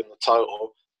record in the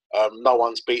total. No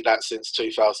one's beat that since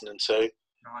 2002.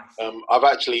 Nice. I've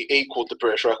actually equalled the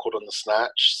British record on the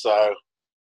snatch, so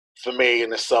for me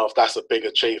in itself, that's a big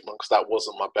achievement because that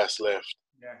wasn't my best lift.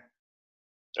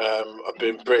 Yeah. I've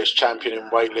been British champion in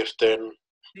weightlifting.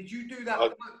 Did you do that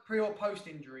pre or post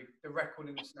injury, the record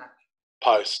in the snatch?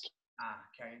 Post.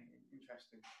 Okay,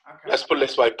 interesting. Okay. Let's put it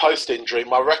this way, post injury,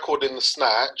 my record in the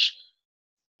snatch,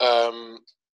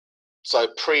 so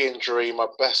pre-injury, my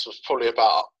best was probably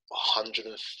about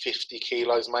 150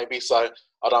 kilos maybe, so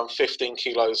I'd done 15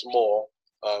 kilos more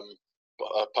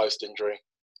post-injury.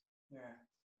 Yeah,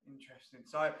 interesting.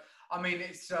 So, I mean,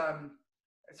 it's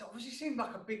obviously seemed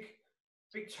like a big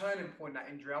turning point, that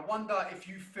injury. I wonder if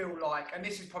you feel like, and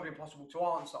this is probably impossible to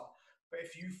answer, but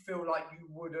if you feel like you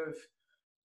would have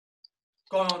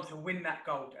gone on to win that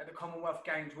gold at the Commonwealth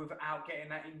Games without getting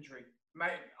that injury.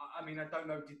 Mate, I mean, I don't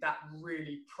know, did that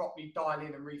really properly dial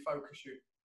in and refocus you?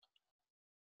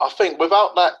 I think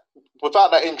without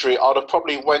that injury, I'd have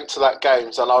probably went to that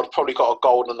games and I'd have probably got a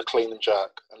gold in the clean and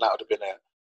jerk, and that would have been it.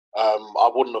 I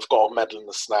wouldn't have got a medal in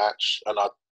the snatch, and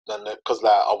because of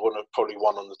that, I wouldn't have probably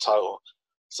won on the total.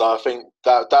 So I think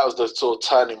that was the sort of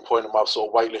turning point in my sort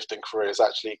of weightlifting career, is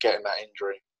actually getting that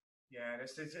injury. Yeah,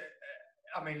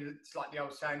 I mean, it's like the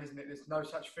old saying, isn't it? There's no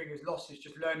such thing as losses,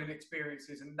 just learning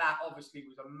experiences, and that obviously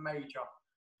was a major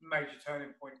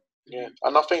turning point. Yeah,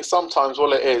 and I think sometimes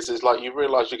what it is like you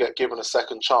realise you get given a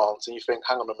second chance, and you think,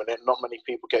 hang on a minute, not many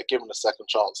people get given a second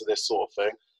chance of this sort of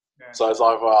thing. Yeah. So it's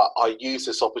either I use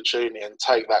this opportunity and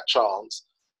take that chance,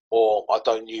 or I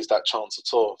don't use that chance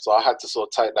at all. So I had to sort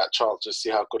of take that chance to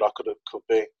see how good I could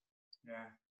be.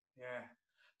 Yeah.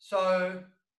 So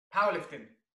powerlifting.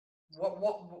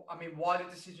 I mean, why the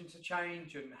decision to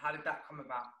change, and how did that come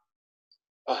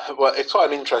about? Well, it's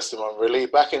quite an interesting one, really.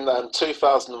 Back in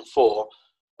 2004,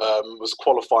 was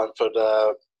qualifying for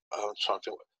I'm trying to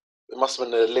think, it must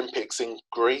have been the Olympics in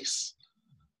Greece.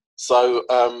 So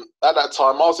at that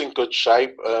time, I was in good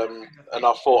shape, and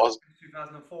I thought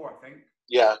 2004, I think.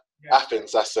 Yeah, Yeah.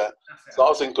 Athens, that's it. That's it. So I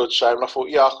was in good shape, and I thought,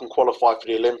 yeah, I can qualify for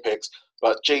the Olympics.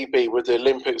 But GB, with the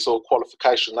Olympics or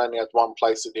qualification, they only had one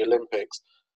place at the Olympics.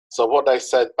 So what they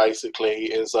said basically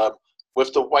is,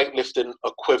 with the weightlifting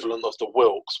equivalent of the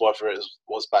Wilks, whatever it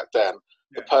was back then,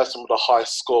 the person with the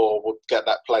highest score would get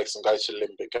that place and go to the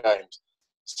Olympic Games.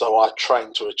 So I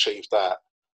trained to achieve that,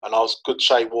 and I was good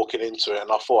shape walking into it,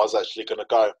 and I thought I was actually going to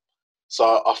go.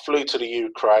 So I flew to the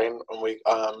Ukraine, and we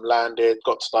landed,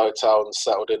 got to the hotel and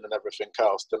settled in and everything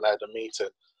else. Then they had a meeting.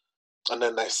 And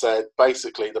then they said,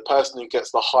 basically, the person who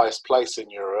gets the highest place in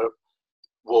Europe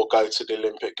will go to the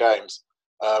Olympic Games.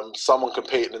 Someone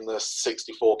competed in the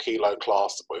 64 kilo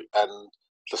class, and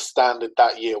the standard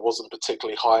that year wasn't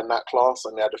particularly high in that class,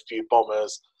 and they had a few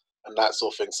bombers and that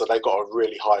sort of thing. So they got a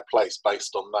really high place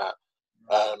based on that.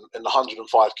 In the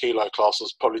 105 kilo class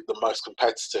was probably the most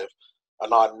competitive,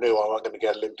 and I knew I wasn't going to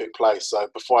get an Olympic place. So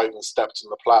before I even stepped on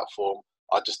the platform,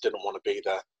 I just didn't want to be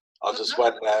there. I just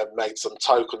went there, made some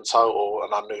token total,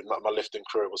 and I knew that my lifting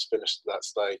career was finished at that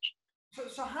stage.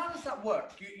 So how does that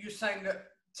work? You're saying that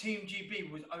Team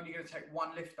GB was only going to take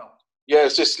one lifter? Yeah,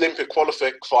 it's just Olympic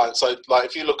qualifying. So, like,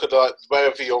 if you look at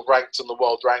wherever you're ranked in the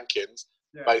world rankings,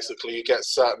 basically you get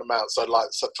certain amounts. So, like,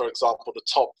 for example, the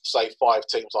top, say, 5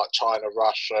 teams like China,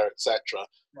 Russia, etc.,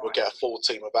 will get a full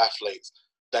team of athletes.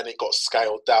 Then it got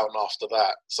scaled down after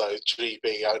that. So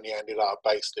GB only ended up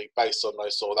basically based on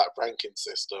that ranking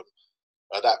system.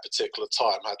 At that particular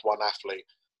time, had one athlete.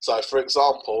 So, for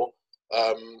example,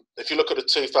 if you look at the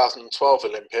 2012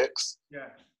 Olympics,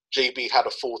 GB had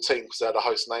a full team because they're the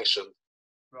host nation.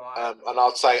 Right. And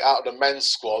I'd say out of the men's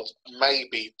squad,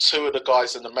 maybe 2 of the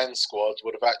guys in the men's squad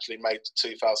would have actually made the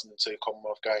 2002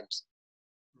 Commonwealth Games.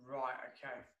 Right,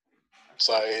 okay.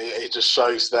 So it just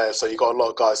shows there. So you've got a lot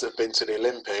of guys that have been to the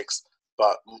Olympics,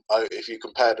 but if you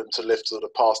compare them to lifters of the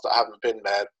past that haven't been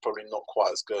there, probably not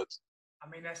quite as good. I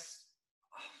mean, it's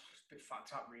a bit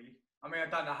fucked up, really. I mean, I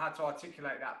don't know how to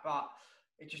articulate that, but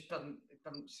it just doesn't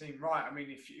seem right. I mean,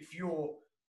 if you're,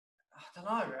 I don't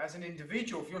know, as an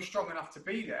individual, if you're strong enough to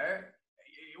be there,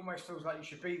 it almost feels like you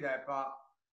should be there. But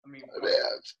I mean,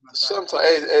 sometimes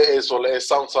it is what it is.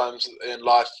 Sometimes in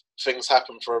life, things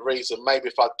happen for a reason. Maybe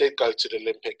if I did go to the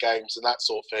Olympic Games and that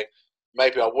sort of thing,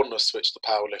 maybe I wouldn't have switched to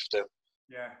powerlifting.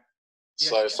 Yeah.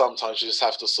 So sometimes you just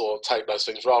have to sort of take those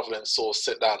things rather than sort of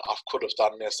sit down. I could have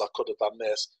done this. I could have done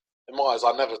this. In my eyes,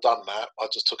 I never done that. I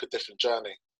just took a different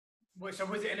journey. So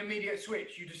was it an immediate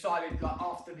switch? You decided, like,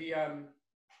 after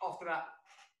that,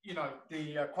 you know,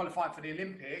 the qualifying for the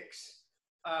Olympics,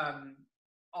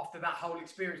 after that whole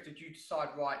experience, did you decide,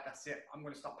 right, that's it, I'm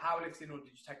going to start powerlifting, or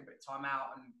did you take a bit of time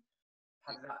out? And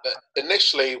how did that?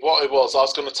 Initially, what it was, I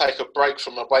was going to take a break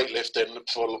from the weightlifting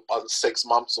for 6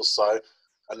 months or so,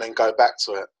 and then go back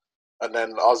to it. And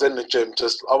then I was in the gym,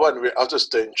 I was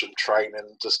just doing gym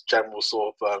training, just general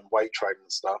sort of weight training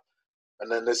and stuff.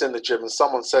 And then there's in the gym, and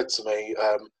someone said to me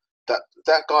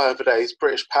that guy over there, he's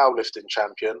British powerlifting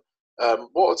champion.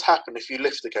 What would happen if you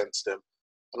lift against him?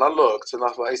 And I looked, and I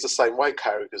thought, he's the same weight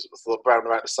category, because it was around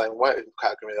the same weight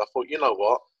category. I thought, you know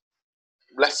what?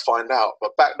 Let's find out.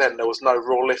 But back then, there was no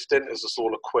raw lifting. It was just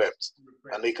all equipped.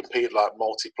 And he competed like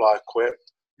multiply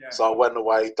equipped. Yeah. So I went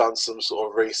away, done some sort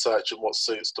of research on what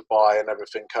suits to buy and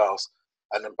everything else.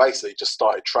 And then basically just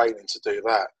started training to do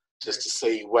that, just to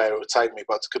see where it would take me.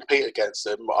 But to compete against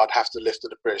him, I'd have to lift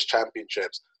at the British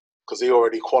Championships, because he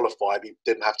already qualified. He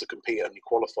didn't have to compete at any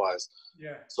qualifiers.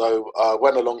 Yeah. So I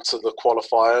went along to the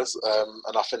qualifiers,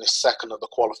 and I finished second at the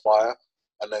qualifier.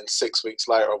 And then 6 weeks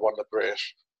later, I won the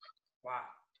British. Wow.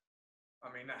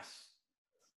 I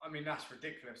mean, that's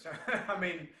ridiculous. I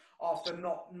mean, after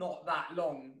not that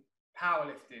long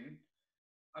powerlifting,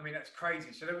 I mean, that's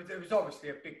crazy. So there was obviously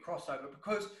a big crossover,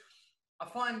 because I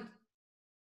find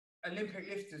Olympic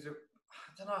lifters are,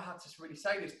 I don't know how to really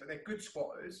say this, but they're good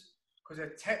squatters because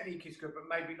their technique is good, but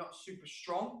maybe not super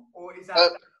strong. Or is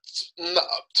that? No,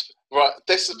 right.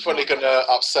 This is probably going to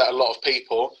upset a lot of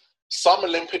people. Some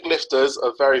Olympic lifters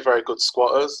are very, very good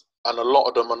squatters, and a lot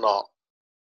of them are not.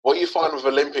 What you find with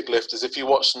Olympic lifters, if you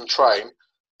watch them train,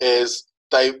 is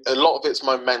a lot of it's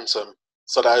momentum.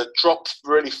 So they drop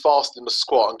really fast in the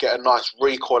squat and get a nice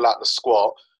recoil out the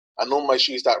squat, and almost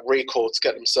use that recoil to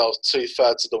get themselves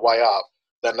 2/3 of the way up.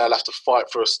 Then they'll have to fight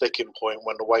for a sticking point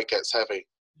when the weight gets heavy.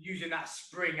 Using that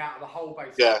spring out of the hole,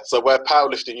 basically. Yeah, so where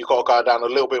powerlifting, you've got to go down a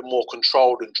little bit more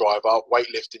controlled and drive up.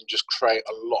 Weightlifting just create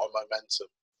a lot of momentum.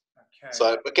 Okay.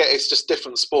 So again, it's just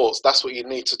different sports. That's what you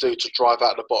need to do to drive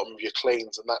out the bottom of your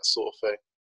cleans and that sort of thing.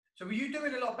 So were you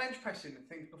doing a lot of bench pressing and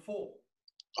things before?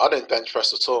 I didn't bench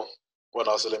press at all when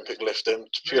I was Olympic lifting,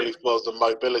 purely for the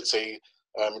mobility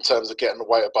In terms of getting the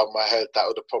weight above my head, that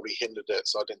would have probably hindered it.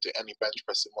 So I didn't do any bench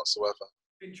pressing whatsoever.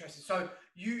 Interesting. So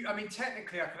I mean,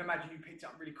 technically, I can imagine you picked it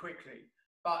up really quickly.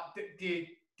 But did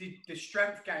the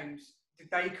strength gains, did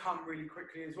they come really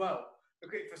quickly as well?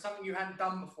 Because for something you hadn't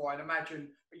done before, I'd imagine.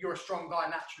 But you're a strong guy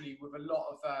naturally with a lot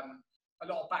of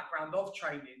background of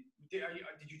training. Did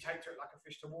you take to it like a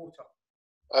fish to water?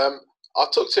 I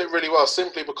took to it really well,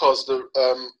 simply because when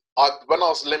I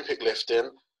was Olympic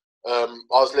lifting, I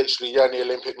was literally the only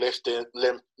Olympic lifter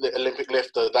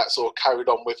that sort of carried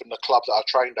on within the club that I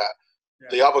trained at. Yeah.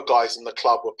 The other guys in the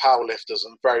club were powerlifters,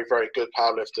 and very, very good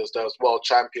powerlifters. There was world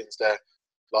champions there.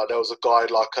 Like there was a guy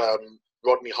like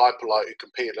Rodney Hyperlight who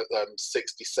competed at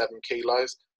 67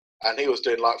 kilos, and he was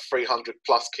doing like 300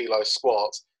 plus kilo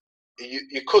squats.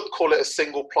 You could call it a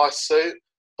single ply suit,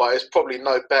 but it's probably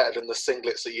no better than the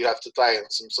singlets that you have today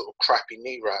and some sort of crappy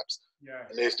knee wraps. Yeah.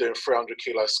 And he was doing 300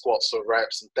 kilo squats for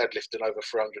reps and deadlifting over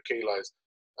 300 kilos.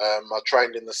 I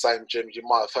trained in the same gym. You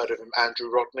might have heard of him, Andrew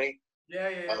Rodney.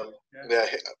 Yeah. I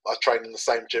trained in the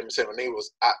same gym as him, and he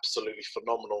was absolutely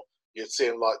phenomenal. You'd see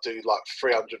him like do like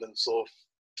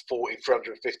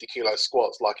 350 kilo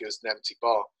squats like it was an empty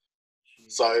bar.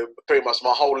 Jeez. So pretty much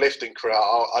my whole lifting career,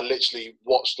 I literally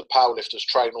watched the powerlifters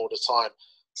train all the time.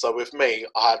 So with me,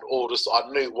 I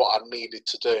knew what I needed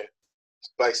to do,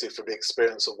 basically from the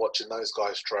experience of watching those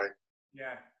guys train.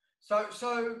 Yeah. So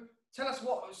tell us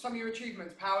what some of your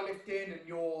achievements, powerlifting and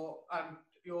your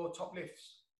top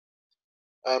lifts.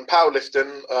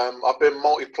 Powerlifting, I've been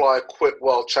multiply quit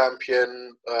world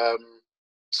champion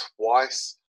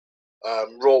twice.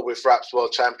 Raw with wraps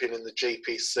world champion in the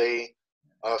GPC.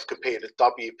 I've competed at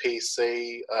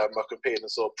WPC. I've competed in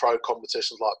sort of pro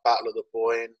competitions like Battle of the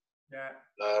Boyne. Yeah.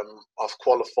 I've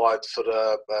qualified for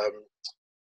the. I'm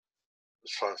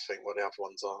trying to think what the other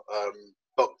ones are.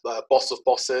 Boss of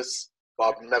Bosses, but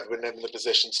I've never been in the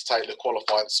position to take the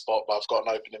qualifying spot. But I've got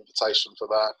an open invitation for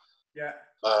that. Yeah.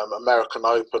 American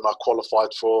Open, I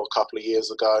qualified for a couple of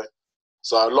years ago.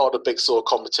 So a lot of the big sort of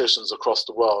competitions across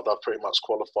the world, I've pretty much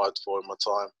qualified for in my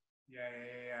time.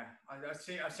 Yeah. I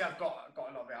see. I've got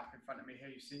a lot of it up in front of me here.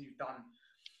 You've done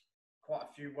quite a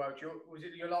few worlds. Was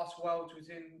it your last world was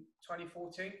in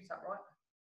 2014? Is that right?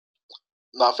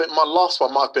 No, I think my last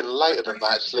one might have been later than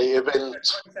that, actually. It had been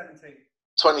 2017.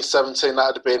 2017, that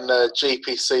would have been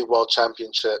GPC World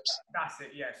Championships. That's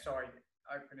it, yeah, sorry.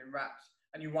 Opening wraps.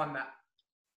 And you won that?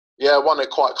 Yeah, I won it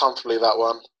quite comfortably, that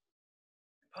one.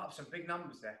 Put up some big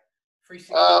numbers there.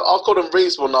 360. I've got them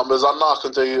reasonable numbers. I know I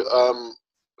can do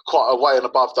quite a way and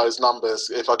above those numbers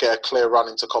if I get a clear run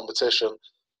into competition.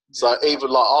 So even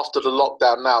like after the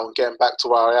lockdown now and getting back to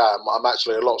where I am, I'm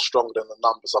actually a lot stronger than the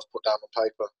numbers I've put down on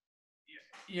paper.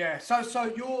 Yeah. So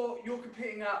you're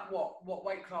competing at what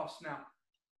weight class now?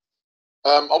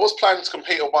 I was planning to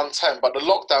compete at 110, but the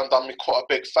lockdown done me quite a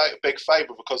big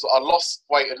favour because I lost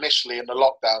weight initially in the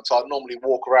lockdown. So I normally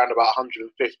walk around about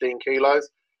 115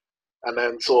 kilos, and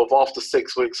then sort of after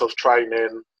 6 weeks of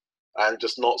training and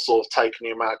just not sort of taking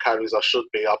the amount of calories I should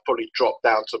be, I probably dropped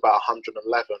down to about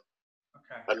 111.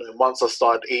 Okay. And then once I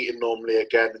started eating normally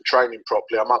again and training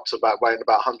properly, I'm up to about weighing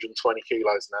about 120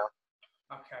 kilos now.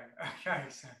 Okay.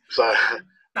 So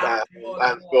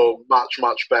and feel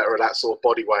much better at that sort of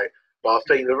body weight. But I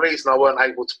think the reason I weren't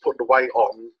able to put the weight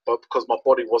on, but because my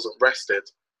body wasn't rested.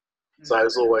 So it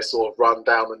was always sort of run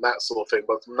down and that sort of thing.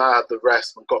 But now I had the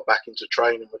rest and got back into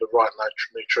training with the right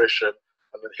nutrition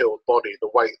and a healed body, the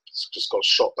weight just got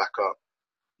shot back up.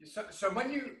 So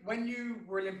when you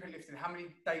were Olympic lifting, how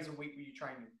many days a week were you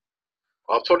training?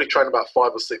 I probably trained about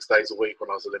 5 or 6 days a week when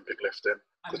I was Olympic lifting.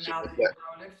 And now that you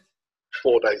powerlift?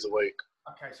 4 days a week.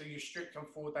 Okay, so you're strict on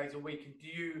 4 days a week. And do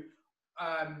you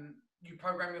you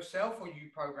program yourself or you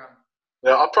program?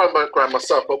 Yeah, I program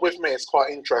myself, but with me it's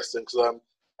quite interesting because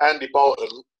Andy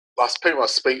Bolton, I pretty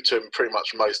much speak to him pretty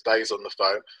much most days on the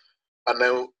phone. And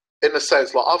then in a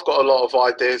sense, like I've got a lot of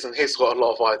ideas and he's got a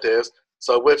lot of ideas.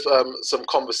 So with some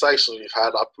conversations we've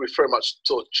had, we've pretty much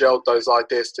sort of gelled those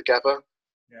ideas together.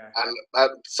 Yeah.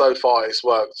 And so far it's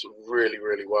worked really,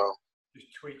 really well.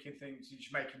 Just tweaking things,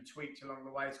 just making tweaks along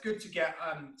the way. It's good to get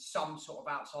some sort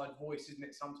of outside voice, isn't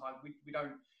it? Sometimes we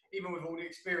don't, even with all the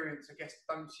experience, I guess,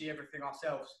 don't see everything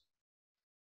ourselves.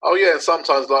 Oh yeah, and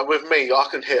sometimes like with me, I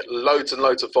can hit loads and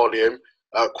loads of volume,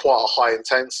 quite a high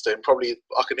intensity, and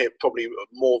I can hit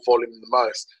more volume than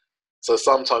most. So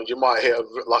sometimes you might hit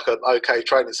like an okay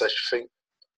training session, think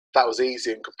that was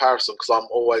easy in comparison because I'm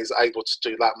always able to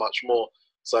do that much more.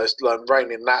 So it's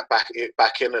reining that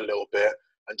back in a little bit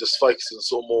and just focusing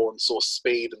more on sort of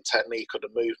speed and technique of the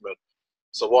movement.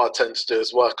 So what I tend to do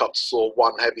is work up to sort of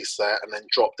one heavy set and then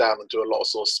drop down and do a lot of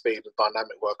sort of speed and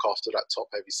dynamic work after that top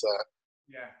heavy set.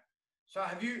 Yeah. So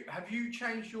have you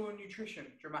changed your nutrition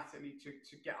dramatically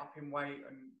to get up in weight,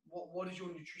 and what does your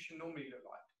nutrition normally look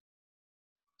like?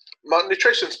 My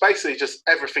nutrition's basically just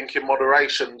everything in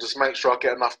moderation. Just make sure I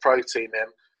get enough protein in.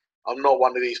 I'm not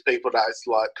one of these people that is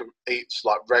like eats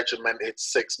like regimented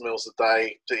 6 meals a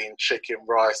day, eating chicken,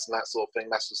 rice, and that sort of thing.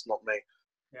 That's just not me.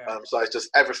 Yeah. So it's just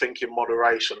everything in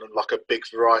moderation and like a big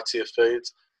variety of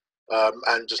foods,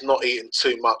 and just not eating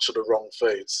too much of the wrong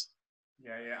foods.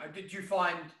 Yeah, yeah. Did you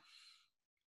find?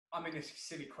 I mean, it's a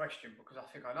silly question because I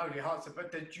think I know the answer. But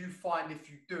did you find if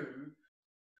you do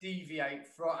deviate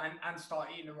from and start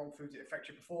eating the wrong foods, it affects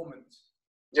your performance?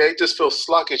 Yeah, it just feels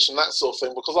sluggish and that sort of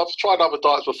thing, because I've tried other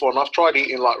diets before and I've tried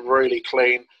eating like really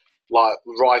clean, like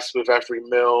rice with every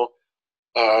meal,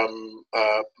 lot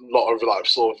of a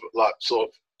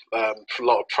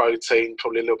lot of protein,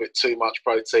 probably a little bit too much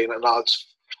protein, and I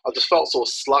just felt sort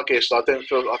of sluggish. I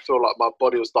feel like my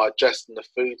body was digesting the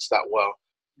foods that well,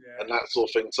 Yeah. and that sort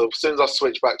of thing. So as soon as I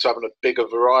switched back to having a bigger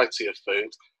variety of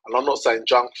foods, and I'm not saying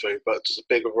junk food, but just a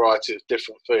bigger variety of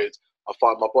different foods, I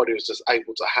find my body was just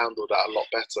able to handle that a lot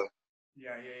better.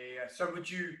 Yeah, yeah, yeah. So would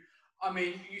you? I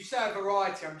mean, you say a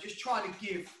variety. I'm just trying to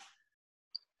give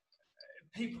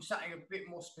people something a bit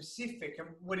more specific. And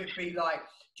would it be like,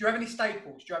 do you have any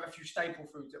staples? Do you have a few staple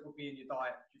foods that would be in your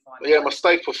diet? Do you find? Yeah, my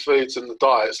staple foods in the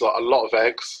diet is like a lot of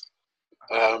eggs,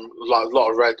 like a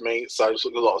lot of red meat, so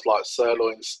a lot of like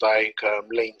sirloin steak,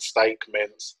 lean steak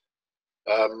mince.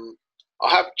 Um, I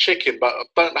have chicken, but I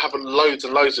don't have loads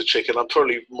and loads of chicken. I'm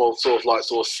probably more sort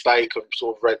of steak and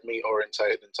sort of red meat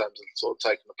orientated in terms of sort of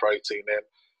taking the protein in.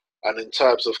 And in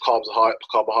terms of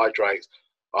carbohydrates,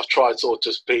 I've tried sort of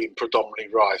just being predominantly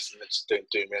rice, and it just didn't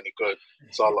do me any good.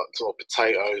 So I like sort of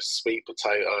potatoes, sweet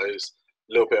potatoes,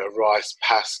 a little bit of rice,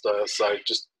 pasta. So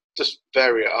just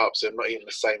vary it up, so I'm not eating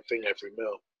the same thing every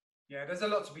meal. Yeah, there's a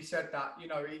lot to be said that, you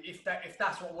know, if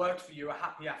that's what works for you, a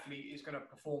happy athlete is going to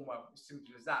perform well. As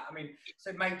simple as that. I mean, so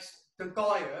it makes the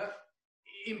diet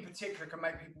in particular can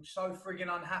make people so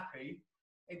frigging unhappy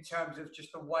in terms of just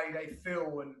the way they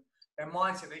feel and their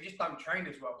mindset. They just don't train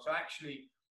as well. So actually,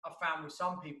 I found with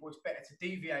some people it's better to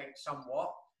deviate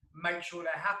somewhat, make sure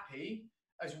they're happy,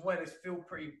 as well as feel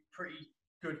pretty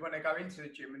good when they go into the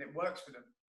gym and it works for them.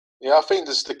 Yeah, I think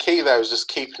just the key there is just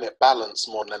keeping it balanced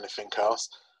more than anything else.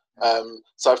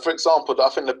 So, for example, I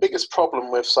think the biggest problem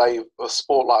with, say, a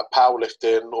sport like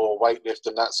powerlifting or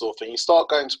weightlifting, that sort of thing, you start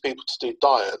going to people to do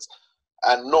diets,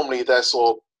 and normally they're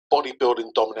sort of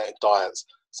bodybuilding dominated diets.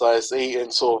 So it's eating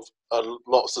sort of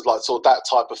lots of like sort of that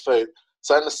type of food.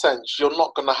 So in a sense, you're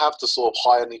not going to have the sort of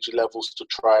high energy levels to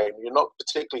train. You're not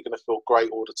particularly going to feel great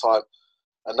all the time,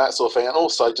 and that sort of thing. And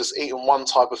also just eating one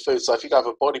type of food. So if you have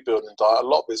a bodybuilding diet, a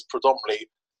lot of it's predominantly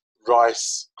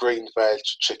rice, green veg,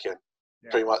 chicken,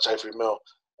 pretty much every meal.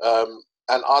 And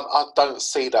I don't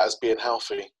see that as being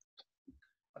healthy.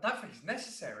 I don't think it's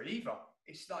necessary either.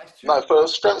 It's like it's too. No, for a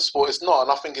strength sport, it's not,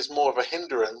 and I think it's more of a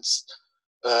hindrance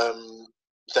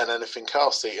than anything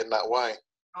else. Eating that way.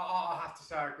 I have to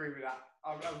say I agree with that.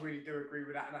 I really do agree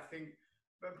with that, and I think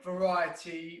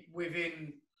variety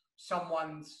within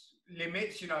someone's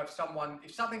limits. You know, if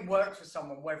something works for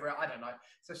someone, whether I don't know,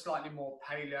 it's a slightly more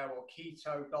paleo or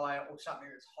keto diet or something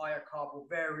that's higher carb or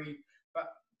varied, but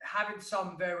having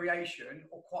some variation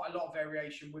or quite a lot of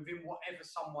variation within whatever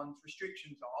someone's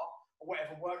restrictions are or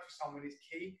whatever works for someone is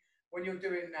key. When you're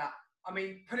doing that, I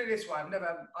mean, put it this way: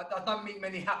 I don't meet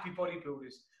many happy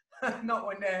bodybuilders. not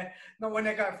when they're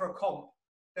going for a comp.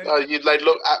 They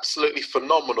look absolutely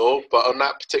phenomenal, but on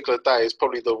that particular day, it's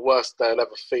probably the worst they'll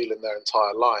ever feel in their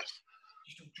entire life.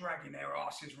 Just dragging their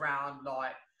asses round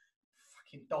like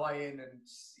fucking dying and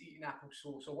eating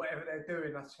applesauce or whatever they're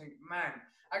doing. I think, man,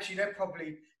 actually they're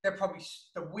probably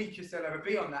the weakest they'll ever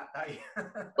be on that day.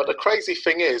 But the crazy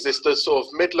thing is the sort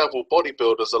of mid-level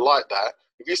bodybuilders are like that.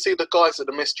 If you see the guys at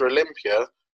the Mr. Olympia,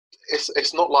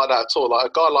 it's not like that at all. Like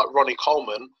a guy like Ronnie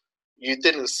Coleman, you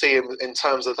didn't see him in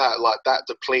terms of that, like that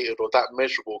depleted or that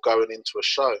miserable going into a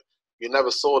show. You never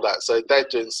saw that. So they're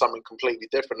doing something completely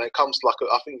different. It comes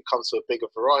I think it comes to a bigger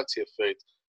variety of food.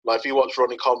 Like if you watch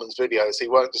Ronnie Coleman's videos, he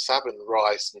weren't just having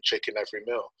rice and chicken every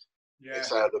meal. Yeah.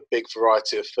 It's a big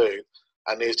variety of food.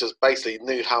 And he just basically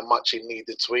knew how much he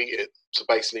needed to eat it to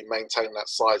basically maintain that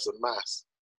size and mass.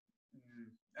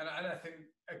 And I think,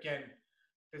 again,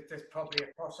 there's probably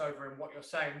a crossover in what you're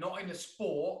saying, not in the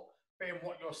sport, but in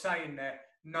what you're saying there,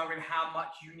 knowing how much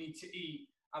you need to eat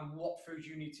and what foods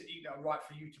you need to eat that are right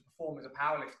for you to perform as a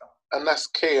powerlifter. And that's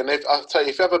key. And if I tell you,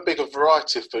 if you have a bigger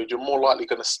variety of food, you're more likely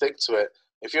going to stick to it.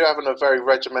 If you're having a very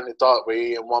regimented diet where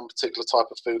you're eating one particular type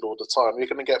of food all the time, you're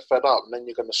going to get fed up and then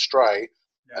you're going to stray.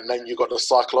 And then you've got the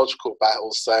psychological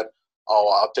battles saying, oh,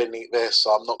 I didn't eat this,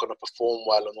 so I'm not going to perform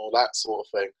well and all that sort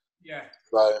of thing. Yeah.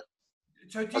 So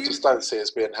So I just don't see it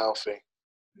as being healthy.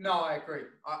 No, I agree.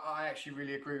 I actually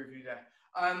really agree with you there.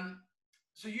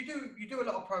 So you do a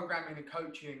lot of programming and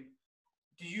coaching.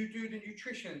 Do you do the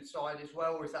nutrition side as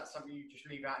well, or is that something you just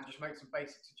leave out and just make some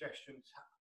basic suggestions?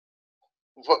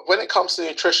 When it comes to the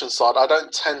nutrition side, I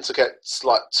don't tend to get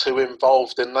like too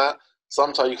involved in that.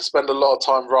 Sometimes you can spend a lot of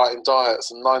time writing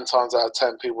diets, and 9 times out of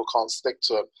 10 people can't stick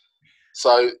to them.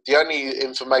 So the only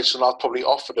information I'd probably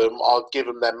offer them, I'd give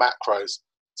them their macros.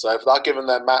 So if I give them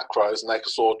their macros and they can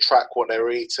sort of track what they're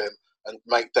eating and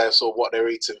make their sort of what they're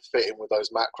eating fit in with those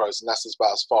macros, and that's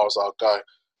about as far as I'll go.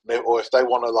 Or if they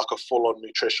want a full-on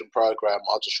nutrition program,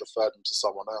 I'll just refer them to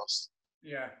someone else.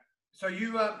 Yeah. So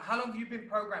how long have you been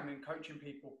programming, coaching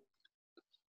people?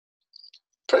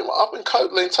 Pretty much, I've been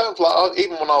coaching in terms of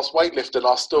even when I was weightlifting,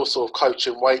 I was still sort of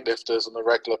coaching weightlifters on a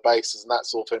regular basis and that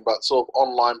sort of thing. But sort of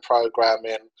online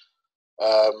programming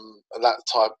and that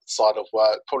type side of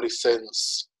work, probably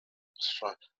since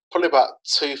about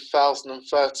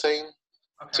 2013,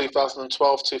 okay.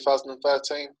 2012,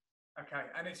 2013. Okay,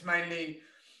 and it's mainly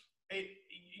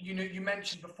you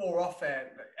mentioned before off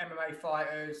air MMA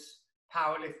fighters,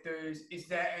 powerlifters. Is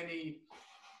there any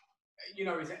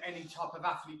type of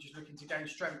athlete just looking to gain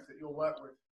strength that you'll work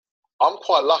with? I'm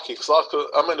quite lucky because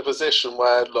I'm in a position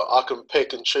where I can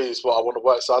pick and choose what I want to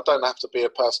work. So I don't have to be a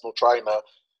personal trainer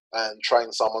and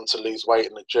train someone to lose weight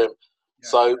in the gym. Yeah.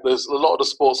 So there's a lot of the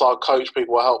sports I coach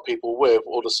people or help people with,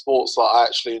 or the sports that I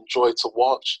actually enjoy to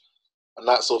watch and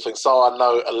that sort of thing. So I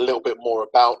know a little bit more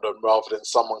about them rather than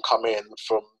someone come in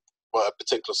from a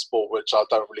particular sport which I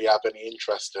don't really have any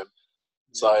interest in.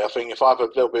 So I think if I have a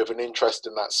little bit of an interest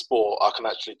in that sport, I can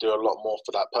actually do a lot more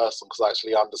for that person because I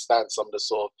actually understand some of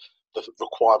the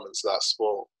requirements of that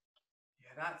sport.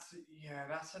 Yeah,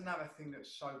 that's another thing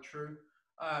that's so true.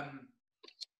 And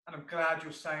I'm glad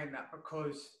you're saying that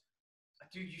because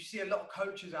you see a lot of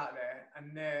coaches out there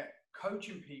and they're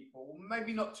coaching people,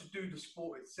 maybe not to do the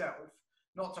sport itself,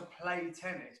 not to play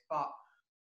tennis, but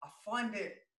I find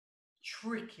it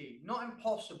tricky, not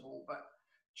impossible, but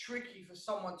tricky for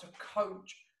someone to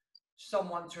coach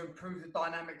someone to improve the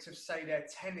dynamics of, say, their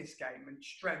tennis game and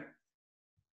strength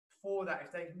for that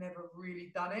if they've never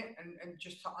really done it and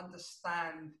just to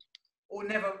understand or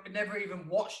never even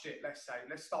watched it. Let's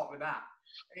start with that.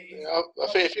 I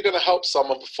think if you're going to help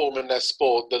someone perform in their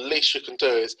sport, the least you can do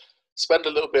is spend a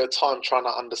little bit of time trying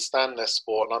to understand their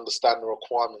sport and understand the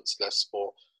requirements of their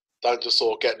sport. Don't just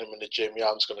sort of get them in the gym,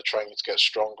 I'm just going to train you to get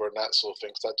stronger and that sort of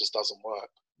thing, because that just doesn't work.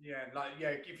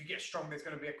 If you get strong, there's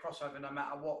going to be a crossover no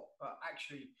matter what. But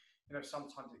actually,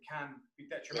 sometimes it can be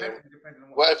detrimental depending on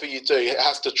whatever you do. It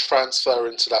has to transfer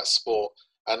into that sport.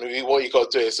 And what you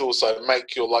got to do is also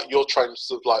make your trainers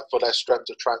for their strength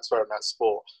to transfer in that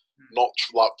sport, not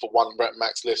for one rep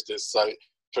max lifters. So,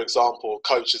 for example,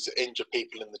 coaches that injure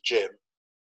people in the gym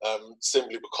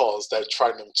simply because they're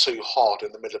training them too hard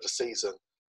in the middle of the season.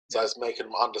 So it's making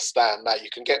them understand that you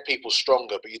can get people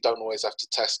stronger, but you don't always have to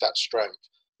test that strength.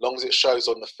 As long as it shows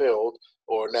on the field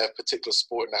or in their particular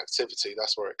sporting activity,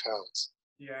 that's where it counts.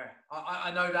 Yeah, I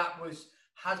know that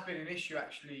has been an issue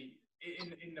actually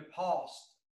in the past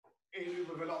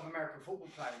with a lot of American football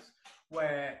players,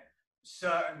 where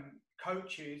certain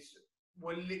coaches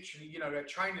were literally, they're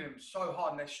training them so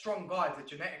hard and they're strong guys, they're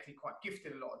genetically quite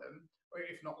gifted, a lot of them, or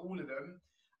if not all of them,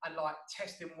 and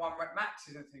testing one rep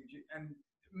maxes and things, and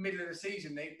middle of the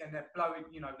season they're blowing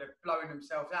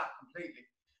themselves out completely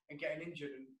and getting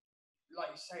injured. And like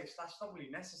you say, that's not really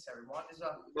necessary. Why does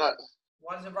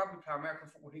a rugby player, American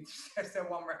football, need to test their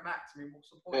one rep max? I mean, what's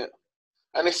the point? Yeah.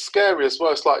 And it's scary as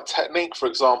well. It's like technique, for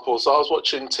example. So I was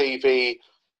watching TV,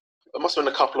 it must have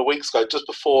been a couple of weeks ago, just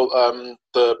before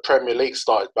the Premier League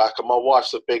started back, and my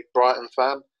wife's a big Brighton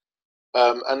fan.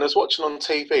 And I was watching on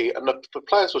TV, and the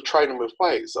players were training with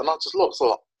weights, and I just looked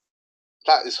like,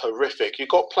 that is horrific. You've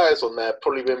got players on there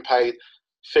probably being paid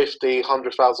 £50,000,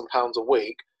 £100,000 a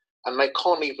week, and they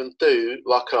can't even do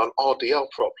an RDL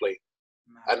properly.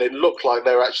 And it looked like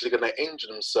they were actually going to injure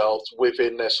themselves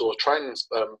within their sort of training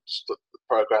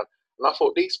program. And I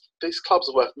thought, these clubs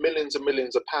are worth millions and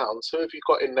millions of pounds. Who have you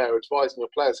got in there advising your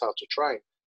players how to train?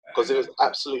 Because it was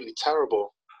absolutely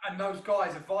terrible. And those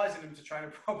guys advising them to train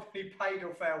are probably paid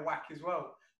a fair whack as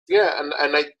well. Yeah,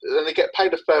 and they get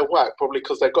paid a fair whack probably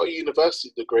because they've got a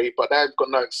university degree, but they've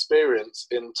got no experience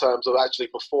in terms of actually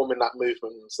performing that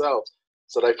movement themselves.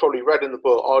 So they probably read in the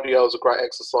book, RDL is a great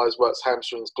exercise, works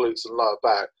hamstrings, glutes and lower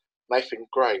back. And they think,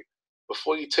 great.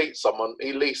 Before you teach someone,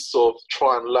 at least sort of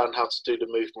try and learn how to do the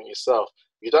movement yourself.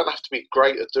 You don't have to be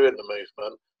great at doing the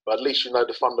movement, but at least you know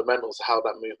the fundamentals of how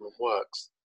that movement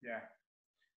works. Yeah.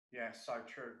 Yeah, so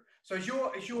true. So is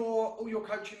your all your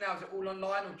coaching now, is it all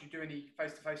online, or do you do any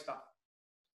face-to-face stuff?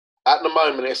 At the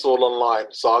moment, it's all online,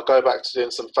 so I'll go back to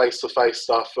doing some face-to-face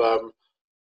stuff.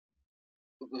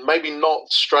 Maybe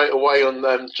not straight away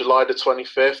on July the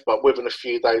 25th, but within a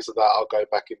few days of that, I'll go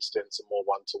back into doing some more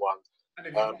one-to-one. And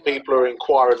have you got People are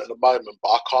inquiring at the moment, but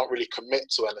I can't really commit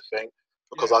to anything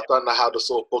because yeah. I don't know how the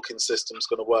sort of booking system is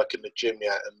going to work in the gym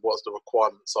yet and what the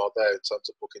requirements are there in terms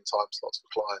of booking time slots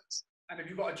for clients. And have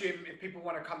you got a gym, if people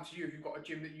want to come to you, have you got a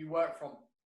gym that you work from?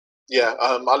 Yeah,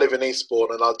 I live in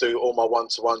Eastbourne and I do all my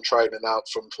one-to-one training out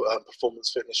from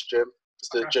Performance Fitness Gym. It's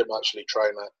the gym I actually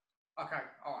train at. Okay,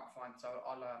 all right, fine. So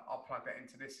I'll plug that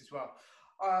into this as well.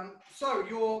 So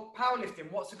your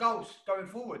powerlifting, what's the goals going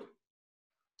forward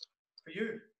for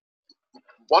you?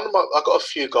 I've got a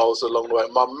few goals along the way.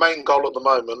 My main goal at the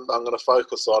moment, I'm going to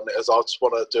focus on, is I just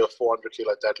want to do a 400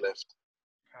 kilo deadlift.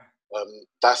 Okay.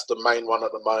 That's the main one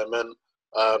at the moment.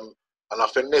 And I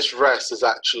think this rest has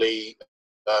actually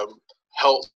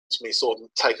helped me sort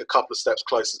of take a couple of steps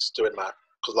closer to doing that.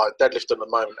 Because like deadlift at the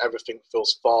moment, everything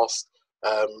feels fast.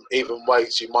 Even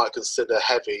weights you might consider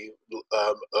heavy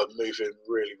are moving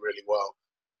really, really well.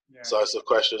 Yeah. So it's a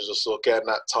question of just sort of getting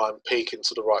that time, peak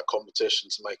into the right competition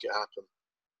to make it happen.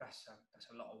 That's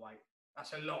a lot of weight.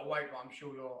 That's a lot of weight, but I'm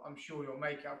sure you'll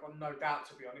make it. I've got no doubt,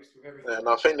 to be honest, with everything. And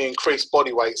I think the increased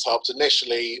body weights helped.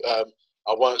 Initially,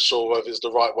 I weren't sure whether it's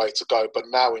the right way to go, but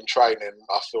now in training,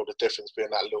 I feel the difference being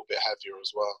that little bit heavier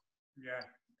as well. Yeah.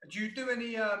 Do you do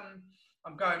any?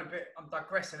 I'm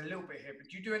digressing a little bit here, but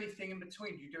do you do anything in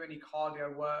between? Do you do any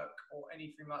cardio work or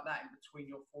anything like that in between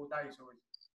your 4 days, or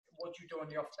what do you do on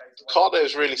the off days? Cardio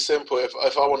is really simple.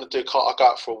 If I want to do cardio, I go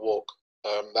out for a walk.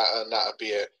 That'd be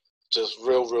it. Just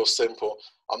real simple.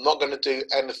 I'm not going to do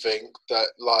anything that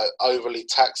like overly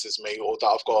taxes me or that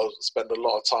I've got to spend a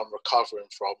lot of time recovering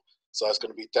from. So it's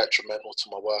going to be detrimental to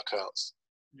my workouts.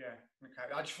 Yeah,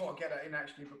 okay. I just thought I'd get that in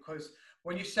actually, because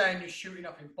when you're saying you're shooting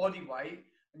up in body weight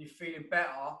and you're feeling better,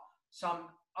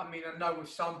 I know with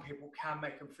some people can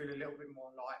make them feel a little bit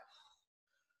more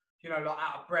like, like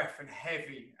out of breath and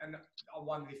heavy. And I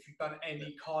wonder if you've done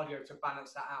any cardio to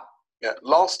balance that out. Yeah,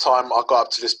 last time I got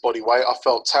up to this body weight, I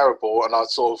felt terrible and I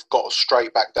sort of got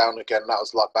straight back down again. That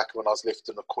was like back when I was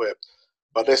lifting the quip.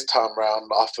 But this time round,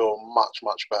 I feel much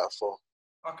better for.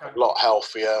 Okay. A lot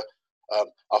healthier.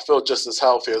 I feel just as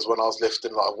healthy as when I was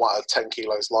lifting like 10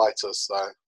 kilos lighter.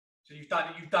 So you've done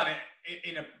it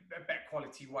in a better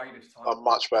quality way this time. A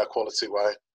much better quality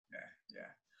way. Yeah.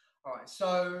 All right.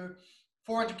 So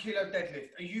 400 kilo deadlift.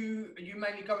 Are you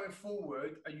mainly going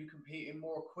forward? Are you competing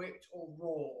more equipped or raw,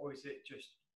 or is it just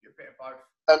a bit of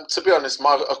both? To be honest,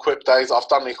 my equipped days, I've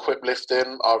done the equipped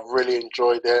lifting. I've really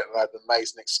enjoyed it and had an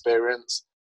amazing experience.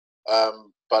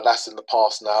 But that's in the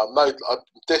past now. No,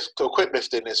 equipped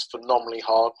lifting is phenomenally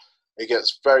hard. It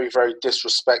gets very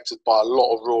disrespected by a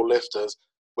lot of raw lifters,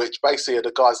 which basically are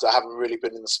the guys that haven't really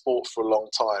been in the sport for a long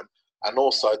time and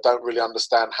also don't really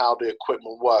understand how the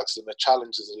equipment works and the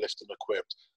challenges of lifting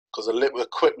equipped. Because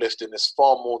equipped lifting is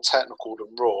far more technical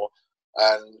than raw.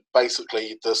 And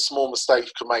basically, the small mistakes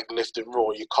you can make lifting raw,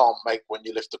 you can't make when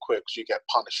you lift equipped because you get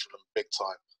punished for them big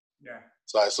time. Yeah.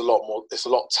 So it's a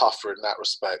lot tougher in that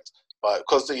respect. But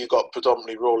because you've got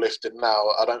predominantly raw lifting now,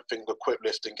 I don't think equipped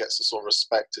lifting gets the sort of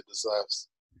respect it deserves.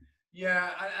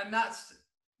 Yeah, and that's,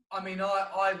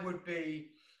 I would be,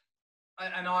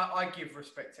 and I give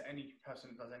respect to any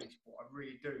person that does any sport, I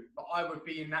really do. But I would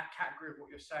be in that category of what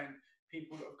you're saying,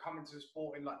 people that have come into the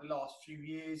sport in like the last few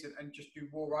years and just do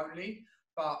raw only.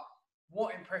 But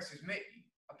what impresses me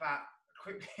about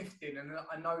equipped lifting, and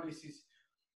I know this is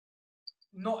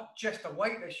not just the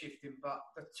weight they're shifting, but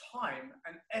the time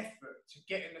and effort to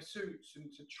get in the suits and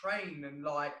to train and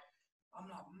like, I'm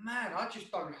like, man, I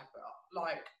just don't have that.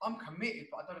 Like, I'm committed,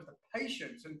 but I don't have the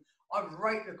patience. And I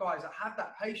rate the guys that have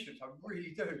that patience. I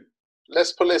really do.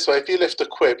 Let's put it this way. If you lift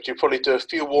equipped, you probably do a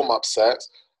few warm-up sets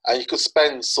and you could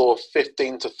spend sort of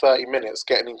 15 to 30 minutes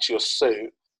getting into your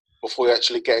suit before you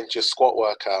actually get into your squat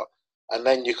workout. And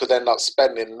then you could end up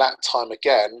spending that time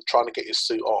again trying to get your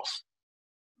suit off.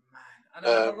 And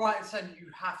am I right in saying you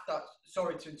have to,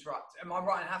 sorry to interrupt, am I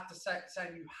right in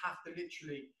saying you have to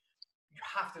literally, you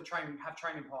have to have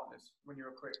training partners when you're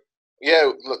equipped?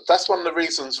 Yeah, look, that's one of the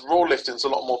reasons raw lifting is a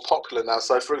lot more popular now.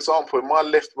 So, for example, when I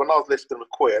was lifting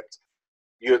equipped,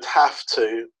 you'd have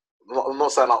to, I'm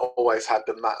not saying I always had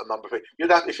that number of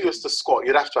people, if you was to squat,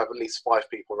 you'd have to have at least 5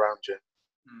 people around you.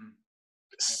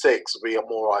 6 would be a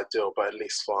more ideal, but at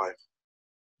least 5.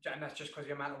 And that's just because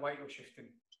the amount of weight you're shifting.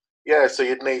 Yeah, so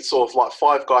you'd need sort of like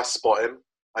 5 guys spotting,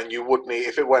 and you would need,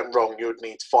 if it went wrong, you would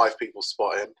need 5 people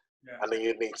spotting, and then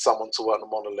you'd need someone to work them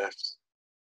on the lift.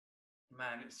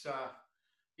 Man, it's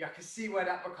yeah, I can see where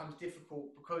that becomes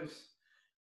difficult because,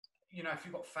 you know, if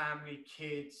you've got family,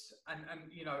 kids, and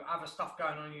you know, other stuff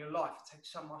going on in your life, it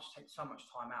takes so much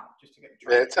time out just to get the Yeah,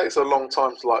 training. it takes a long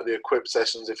time to like the equip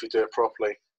sessions if you do it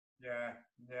properly. Yeah,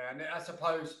 yeah, and I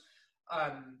suppose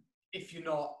if you're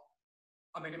not,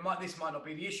 I mean, this might not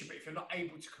be the issue, but if you're not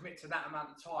able to commit to that amount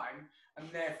of time and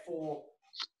therefore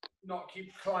not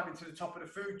keep climbing to the top of the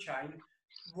food chain,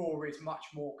 raw is much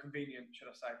more convenient, should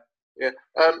I say? Yeah,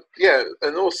 yeah,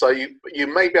 and also you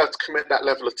may be able to commit that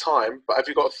level of time, but have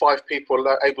you got 5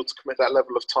 people able to commit that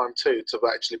level of time too to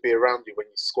actually be around you when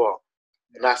you squat?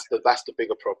 And Yeah, that's the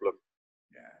bigger problem.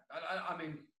 yeah. I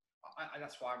mean,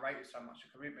 that's why I rate it so much,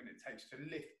 the commitment it takes to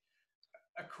lift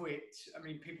a quit. I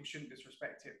mean, people shouldn't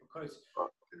disrespect it because,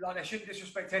 like, they shouldn't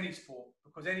disrespect any sport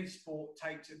because any sport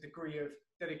takes a degree of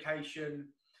dedication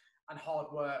and hard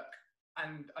work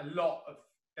and a lot of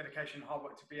dedication and hard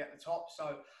work to be at the top.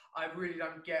 So I really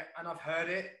don't get, and I've heard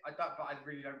it, but I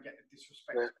really don't get the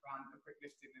disrespect Yeah. around the quick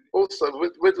lifting. Also,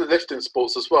 with the lifting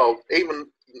sports as well,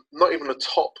 even not even a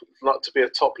top, not to be a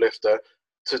top lifter,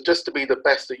 to be the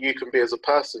best that you can be as a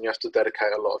person, you have to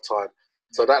dedicate a lot of time.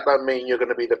 So that don't mean you're going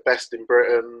to be the best in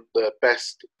Britain, the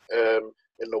best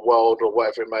in the world, or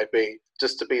whatever it may be.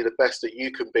 Just to be the best that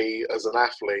you can be as an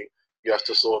athlete, you have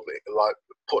to sort of like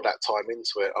put that time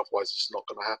into it. Otherwise, it's not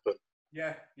going to happen.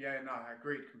 Yeah, yeah, no, I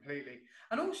agree completely.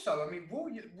 And also, I mean,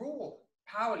 raw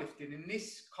powerlifting in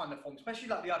this kind of form, especially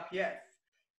like the IPF,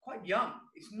 quite young.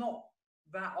 It's not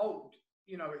that old,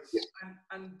 you know. It's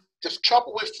and The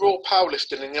trouble with raw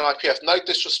powerlifting in the IPF, no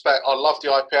disrespect, I love the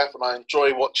IPF and I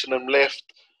enjoy watching them lift.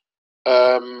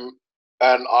 And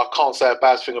I can't say a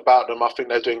bad thing about them. I think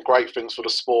they're doing great things for the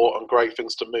sport and great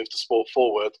things to move the sport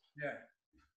forward. yeah.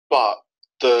 But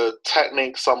the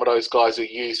technique some of those guys are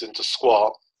using to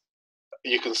squat,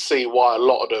 you can see why a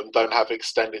lot of them don't have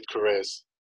extended careers.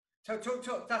 So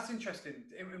talk, that's interesting.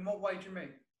 In what way do you mean?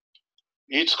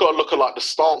 You just got to look at like the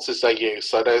stances they use.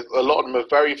 So there's a lot of them are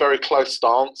very, very close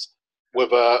stance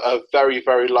with a very,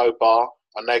 very low bar,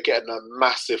 and they're getting a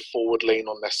massive forward lean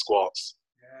on their squats.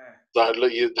 Yeah. So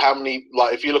how many,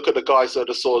 like if you look at the guys that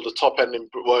are sort of the top end in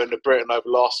the Britain over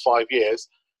the last 5 years,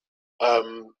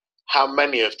 how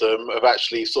many of them have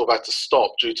actually sort of had to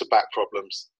stop due to back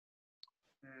problems?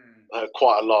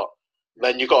 Quite a lot. And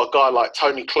then you've got a guy like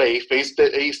Tony Cleave. His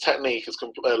technique is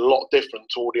a lot different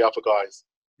to all the other guys.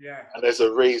 Yeah. And there's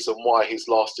a reason why he's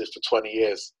lasted for 20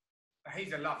 years.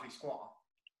 He's a lovely squatter.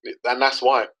 And that's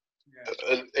why.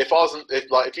 Yeah.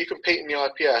 If you compete in the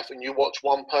IPF and you watch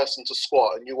one person to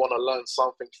squat and you want to learn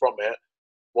something from it,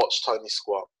 watch Tony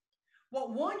squat.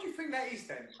 Well, why do you think that is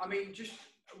then? I mean, just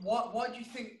why do you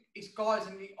think it's guys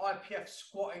in the IPF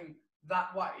squatting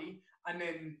that way, and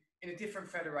then in a different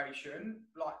federation,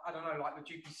 like I don't know, like the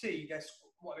GPC, they're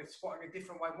squatting a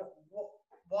different way.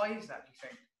 Why is that? Do you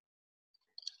think?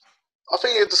 I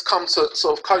think it just comes to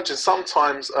sort of coaching.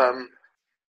 Sometimes,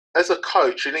 as a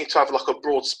coach, you need to have like a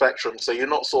broad spectrum. So you're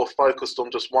not sort of focused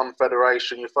on just one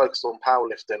federation. You're focused on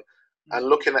powerlifting and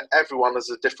looking at everyone as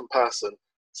a different person.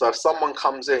 So if someone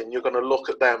comes in, you're going to look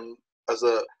at them as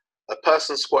a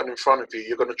person squatting in front of you.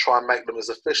 You're going to try and make them as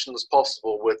efficient as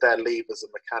possible with their levers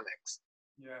and mechanics.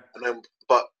 Yeah. And then,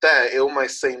 but there, it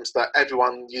almost seems that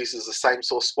everyone uses the same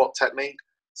sort of squat technique.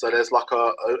 So there's like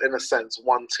in a sense,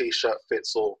 one t-shirt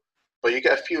fits all. But you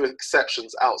get a few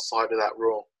exceptions outside of that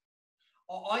rule.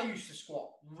 I used to squat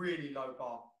really low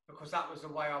bar because that was the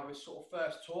way I was sort of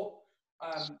first taught.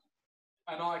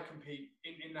 And I compete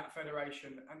in that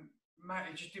federation, and man,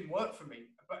 it just didn't work for me.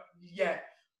 But yeah,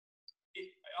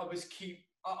 I was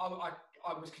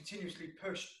continuously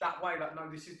pushed that way. Like, no,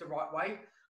 this is the right way.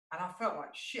 And I felt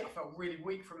like shit. I felt really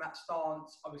weak from that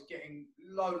stance. I was getting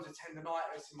loads of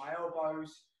tendonitis in my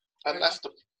elbows. And it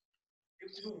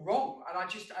was all wrong.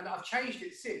 And I've changed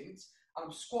it since. And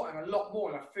I'm squatting a lot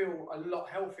more, and I feel a lot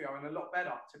healthier and a lot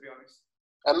better, to be honest.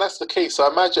 And that's the key.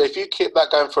 So imagine if you keep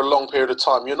that going for a long period of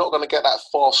time, you're not going to get that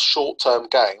fast short-term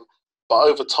gain, but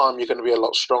over time you're going to be a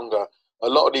lot stronger. A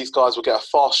lot of these guys will get a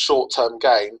fast short-term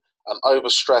gain and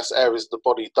overstress areas of the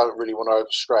body you don't really want to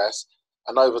overstress.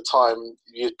 And over time,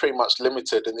 you're pretty much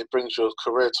limited, and it brings your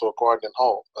career to a grinding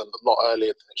halt and a lot earlier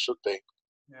than it should be.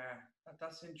 Yeah,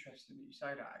 that's interesting that you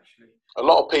say that, actually. A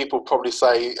lot of people probably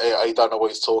say he don't know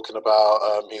what he's talking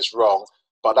about, he's wrong,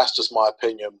 but that's just my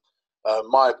opinion.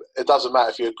 It doesn't matter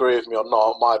if you agree with me or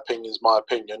not. My opinion's my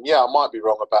opinion. Yeah, I might be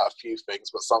wrong about a few things,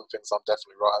 but some things I'm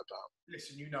definitely right about.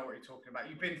 Listen, you know what you're talking about.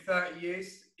 You've been 30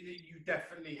 years. You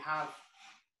definitely have.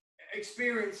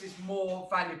 Experience is more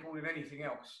valuable than anything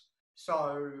else.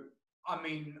 So, I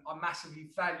mean, I massively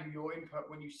value your input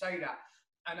when you say that,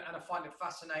 and I find it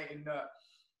fascinating that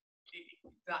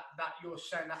that you're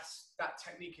saying that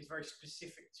technique is very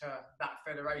specific to that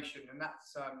federation, and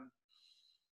that's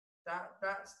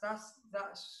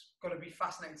going to be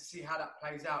fascinating to see how that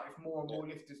plays out if more and more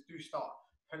lifters do start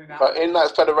pulling out. But in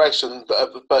that federation,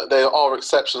 but there are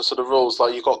exceptions to the rules.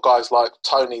 Like you've got guys like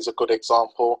Tony's a good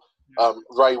example. Yeah.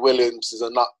 Ray Williams is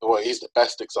he's the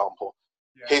best example.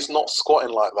 Yeah. He's not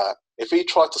squatting like that. If he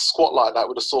tried to squat like that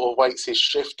with the sort of weights he's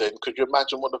shifting, could you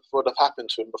imagine what would have happened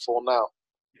to him before now?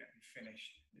 Yeah, he'd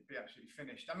finished. He'd be absolutely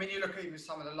finished. I mean, you look at even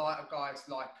some of the lighter guys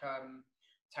like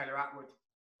Taylor Atwood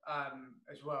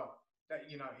as well. That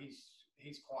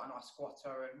he's quite a nice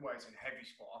squatter, and he's a heavy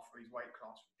squatter for his weight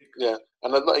class. Ridiculous.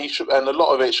 Yeah, and a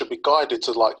lot of it should be guided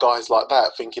to like guys like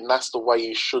that, thinking that's the way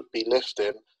you should be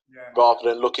lifting, rather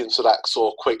than looking to that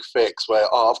sort of quick fix where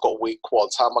I've got weak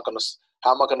quads. How am I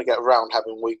gonna get around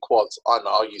having weak quads? I know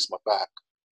I'll use my back.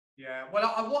 Yeah,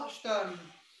 well, I watched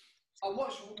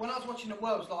when I was watching the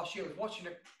Worlds last year. I was watching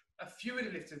a few of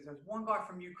the lifters. There was one guy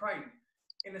from Ukraine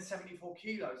in the 74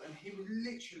 kilos, and he was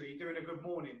literally doing a good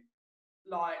morning,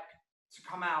 like to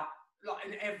come out like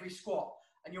in every squat.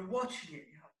 And you're watching it,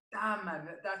 you're like, damn man,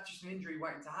 that's just an injury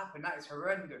waiting to happen. That is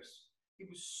horrendous. He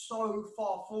was so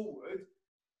far forward.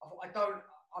 I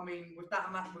mean, with that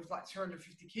amount, with like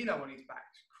 250 kilo on his back,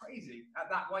 it's crazy at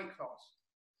that weight class.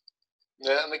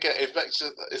 Yeah, and again,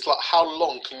 it's like how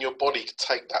long can your body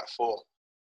take that for?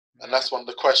 Yeah. And that's one of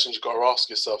the questions you've got to ask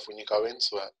yourself when you go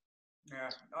into it.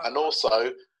 Yeah. And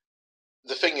also,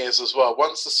 the thing is as well,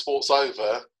 once the sport's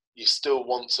over, you still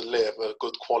want to live a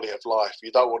good quality of life.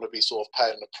 You don't want to be sort of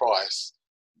paying the price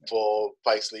for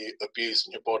basically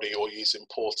abusing your body or using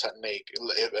poor technique in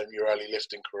your early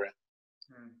lifting career.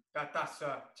 That's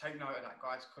take note of that,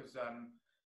 guys, because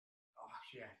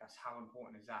that's how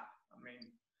important is that. I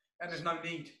mean, and there's no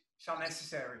need; it's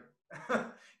unnecessary.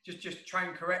 just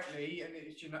train correctly, and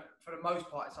it's for the most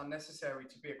part, it's unnecessary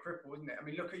to be a cripple, isn't it? I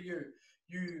mean, look at you.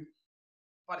 You,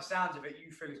 by the sounds of it,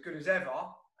 you feel as good as ever,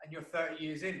 and you're 30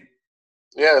 years in.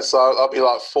 Yeah, so I'll be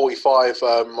like 45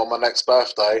 on my next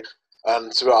birthday,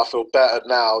 and I feel better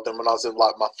now than when I was in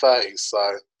like my 30s.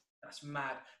 So that's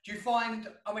mad. Do you find?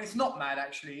 I mean, it's not mad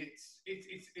actually.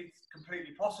 It's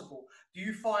completely possible. Do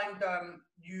you find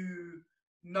you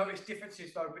notice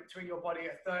differences though between your body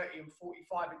at 30 and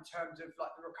 45 in terms of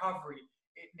like the recovery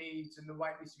it needs and the way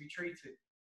it needs to be treated?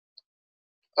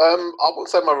 I wouldn't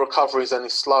say my recovery is any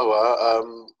slower.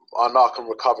 I know I can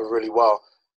recover really well,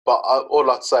 but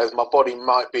all I'd say is my body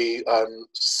might be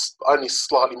only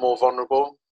slightly more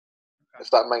vulnerable, if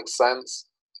that makes sense.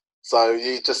 So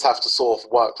you just have to sort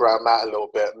of work around that a little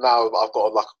bit. Now I've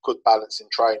got like a good balance in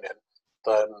training,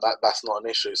 then that's not an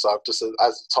issue. So I've just,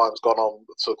 as time's gone on,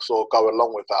 to sort of go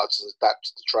along with that, I've just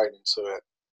adapted the training to it.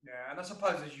 Yeah, and I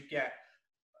suppose as you get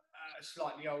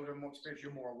slightly older and more experienced,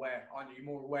 you're more aware, aren't you? You're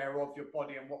more aware of your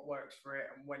body and what works for it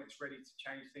and when it's ready to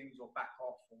change things or back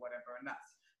off or whatever. And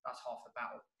that's half the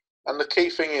battle. And the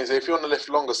key thing is, if you want to lift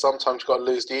longer, sometimes you've got to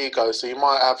lose the ego. So you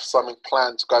might have something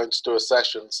planned to go into do a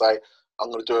session, say, I'm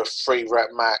going to do a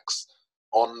 3-rep max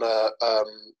on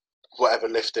whatever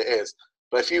lift it is.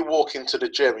 But if you walk into the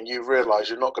gym and you realise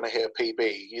you're not going to hit a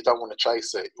PB, you don't want to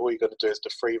chase it. All you're going to do is the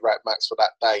 3-rep max for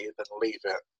that day and then leave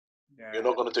it. Yeah. You're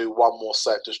not going to do one more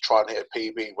set, just try and hit a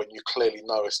PB when you clearly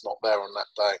know it's not there on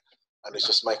that day. And it's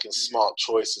just making smart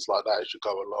choices like that as you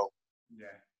go along.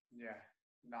 Yeah.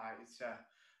 No, it's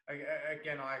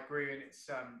again, I agree, and it's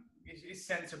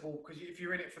sensible because if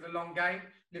you're in it for the long game,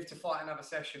 live to fight another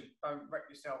session. Don't wreck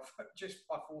yourself just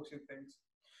by forcing things.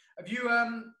 Have you?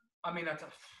 I mean,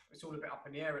 it's all a bit up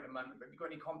in the air at the moment. But have you got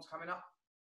any comps coming up?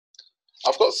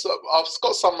 I've got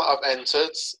some that I've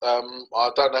entered. I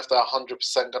don't know if they're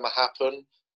 100% going to happen,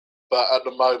 but at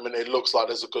the moment it looks like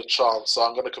there's a good chance. So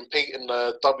I'm going to compete in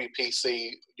the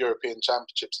WPC European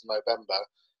Championships in November.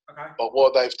 Okay. But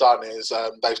what they've done is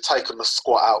they've taken the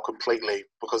squat out completely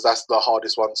because that's the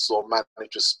hardest one to sort of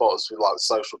manage with spotters with like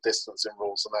social distancing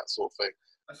rules and that sort of thing.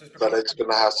 So they're just going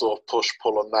to have sort of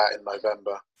push-pull on that in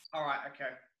November. All right,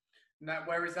 okay. Now,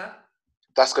 where is that?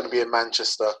 That's going to be in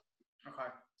Manchester. Okay.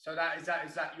 So is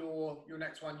that your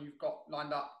next one you've got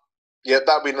lined up? Yeah,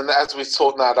 as we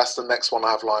talk now, that's the next one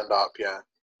I have lined up. Yeah.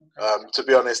 Okay. To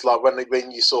be honest, like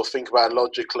when you sort of think about it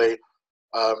logically,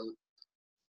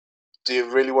 do you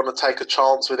really want to take a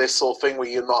chance with this sort of thing where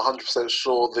you're not 100%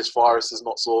 sure this virus is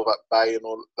not sort of at bay and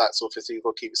all that sort of thing? So you've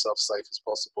got to keep yourself as safe as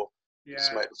possible. Yeah.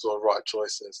 Just make the sort of right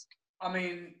choices. I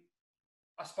mean,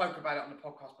 I spoke about it on the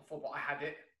podcast before, but I had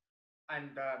it,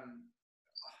 and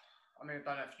I mean, I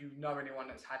don't know if you know anyone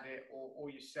that's had it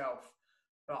or yourself,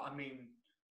 but I mean,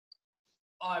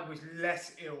 I was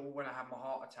less ill when I had my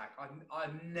heart attack.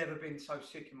 I've never been so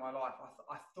sick in my life.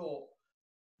 I thought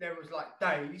there was like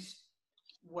days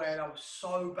where I was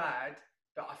so bad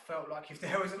that I felt like if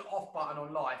there was an off button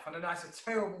on life, and I know that's a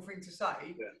terrible thing to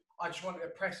say, I just wanted to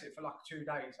press it for like 2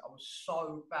 days. I was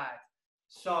so bad.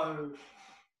 So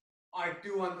I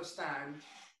do understand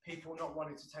people not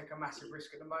wanting to take a massive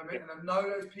risk at the moment. And I know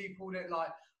those people that like,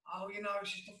 oh, you know,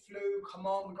 it's just a flu. Come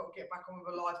on, we've got to get back on with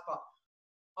our life. But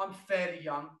I'm fairly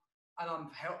young and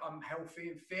I'm healthy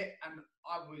and fit, and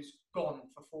I was gone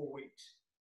for 4 weeks.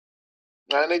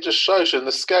 And it just shows you, and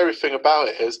the scary thing about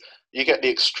it is you get the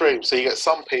extreme. So you get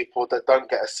some people that don't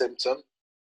get a symptom,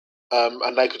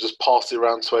 and they could just pass it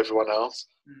around to everyone else.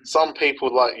 Some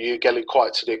people like you get it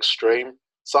quite to the extreme.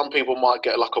 Some people might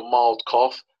get like a mild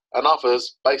cough, and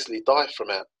others basically die from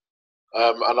it.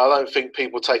 And I don't think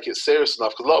people take it serious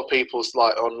enough, because a lot of people's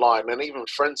like online, and even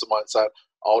friends of mine say,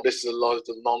 oh, this is a load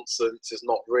of nonsense, it's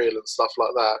not real and stuff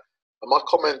like that. And my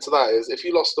comment to that is, if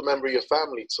you lost a member of your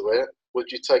family to it, would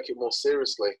you take it more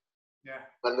seriously? Yeah.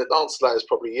 And the answer to that is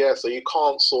probably yeah. So you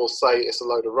can't sort of say it's a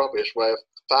load of rubbish where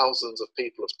thousands of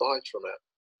people have died from it.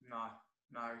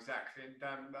 No, exactly. And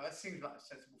that seems like a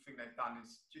sensible thing they've done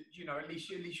is, you know, at least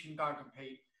you can go and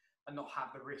compete and not have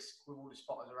the risk with all the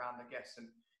spotters around, I guess. And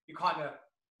you kind of,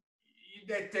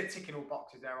 they're ticking all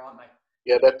boxes there, aren't they?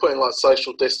 Yeah, they're putting like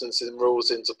social distancing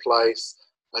rules into place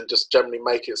and just generally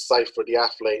make it safe for the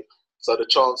athlete. So the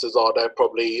chances are they'll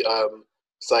probably,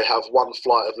 say, have one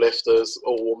flight of lifters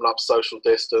all warming up social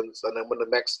distance, and then when the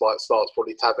next flight starts,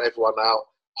 probably to have everyone out,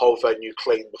 whole venue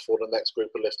clean before the next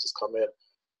group of lifters come in.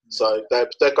 So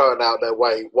they're going out their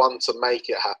way, one, to make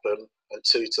it happen, and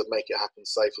two, to make it happen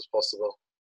safe as possible.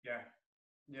 Yeah.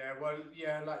 Well,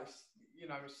 like, you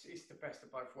know, it's the best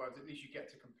of both worlds. At least you get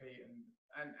to compete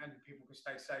and people can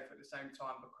stay safe at the same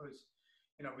time, because,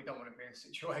 you know, we don't want to be in a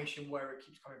situation where it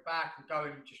keeps coming back and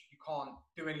going, you can't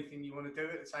do anything you want to do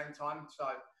at the same time. So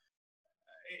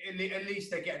at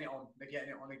least they're getting it on. They're getting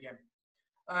it on again.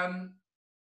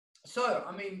 So,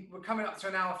 I mean, we're coming up to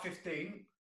an hour 15.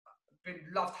 Been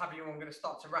loved having you on. I'm going to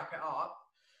start to wrap it up.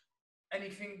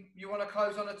 Anything you want to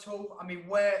close on at all? I mean,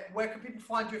 where can people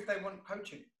find you if they want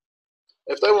coaching?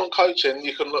 If they want coaching,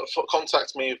 you can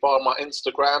contact me via my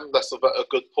Instagram. That's a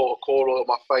good port of call. Or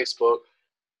my Facebook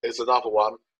is another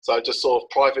one. So just sort of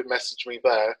private message me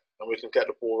there, and we can get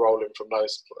the ball rolling from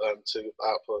those two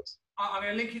outputs. I'm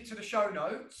going to link it to the show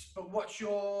notes. But what's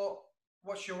your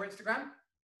Instagram?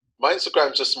 My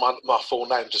Instagram is just my full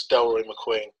name, just Delroy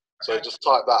Mcqueen. So just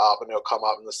type that up and it'll come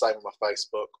up, and the same with my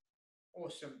Facebook.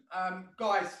 Awesome.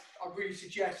 Guys, I really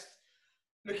suggest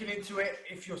looking into it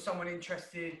if you're someone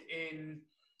interested in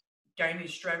gaining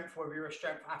strength, whether you're a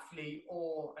strength athlete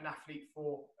or an athlete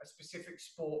for a specific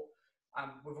sport.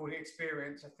 With all the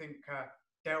experience, I think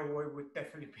Delroy would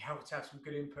definitely be able to have some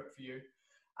good input for you.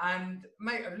 And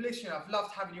mate, listen, I've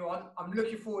loved having you on. I'm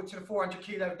looking forward to the 400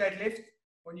 kilo deadlift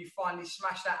when you finally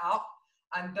smash that up.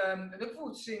 And I look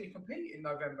forward to seeing you compete in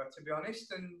November, to be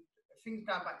honest, and things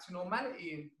going back to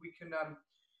normality, and we can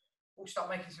all start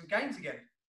making some gains again.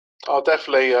 Oh,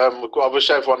 definitely. I wish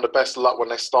everyone the best of luck when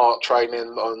they start training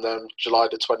on July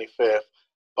the 25th.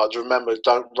 But remember,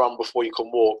 don't run before you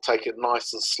can walk. Take it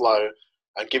nice and slow,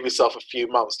 and give yourself a few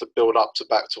months to build up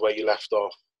back to where you left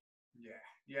off.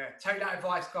 Yeah. Take that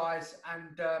advice, guys.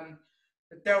 And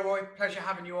Delroy, pleasure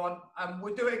having you on.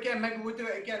 We'll do it again. Maybe we'll do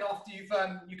it again after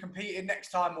you competed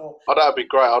next time, or that'd be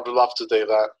great. I'd love to do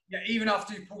that. Yeah, even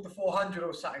after you pulled the 400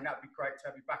 or something, that'd be great to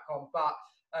have you back on. But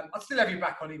I'd still have you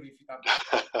back on even if you don't.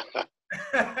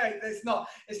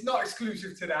 It's not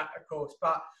exclusive to that, of course.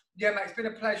 But yeah, mate, it's been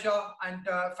a pleasure, and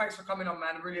thanks for coming on,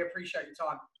 man. I really appreciate your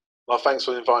time. Well, thanks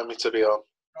for inviting me to be on.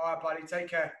 All right, buddy. Take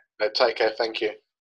care. Take care. Thank you.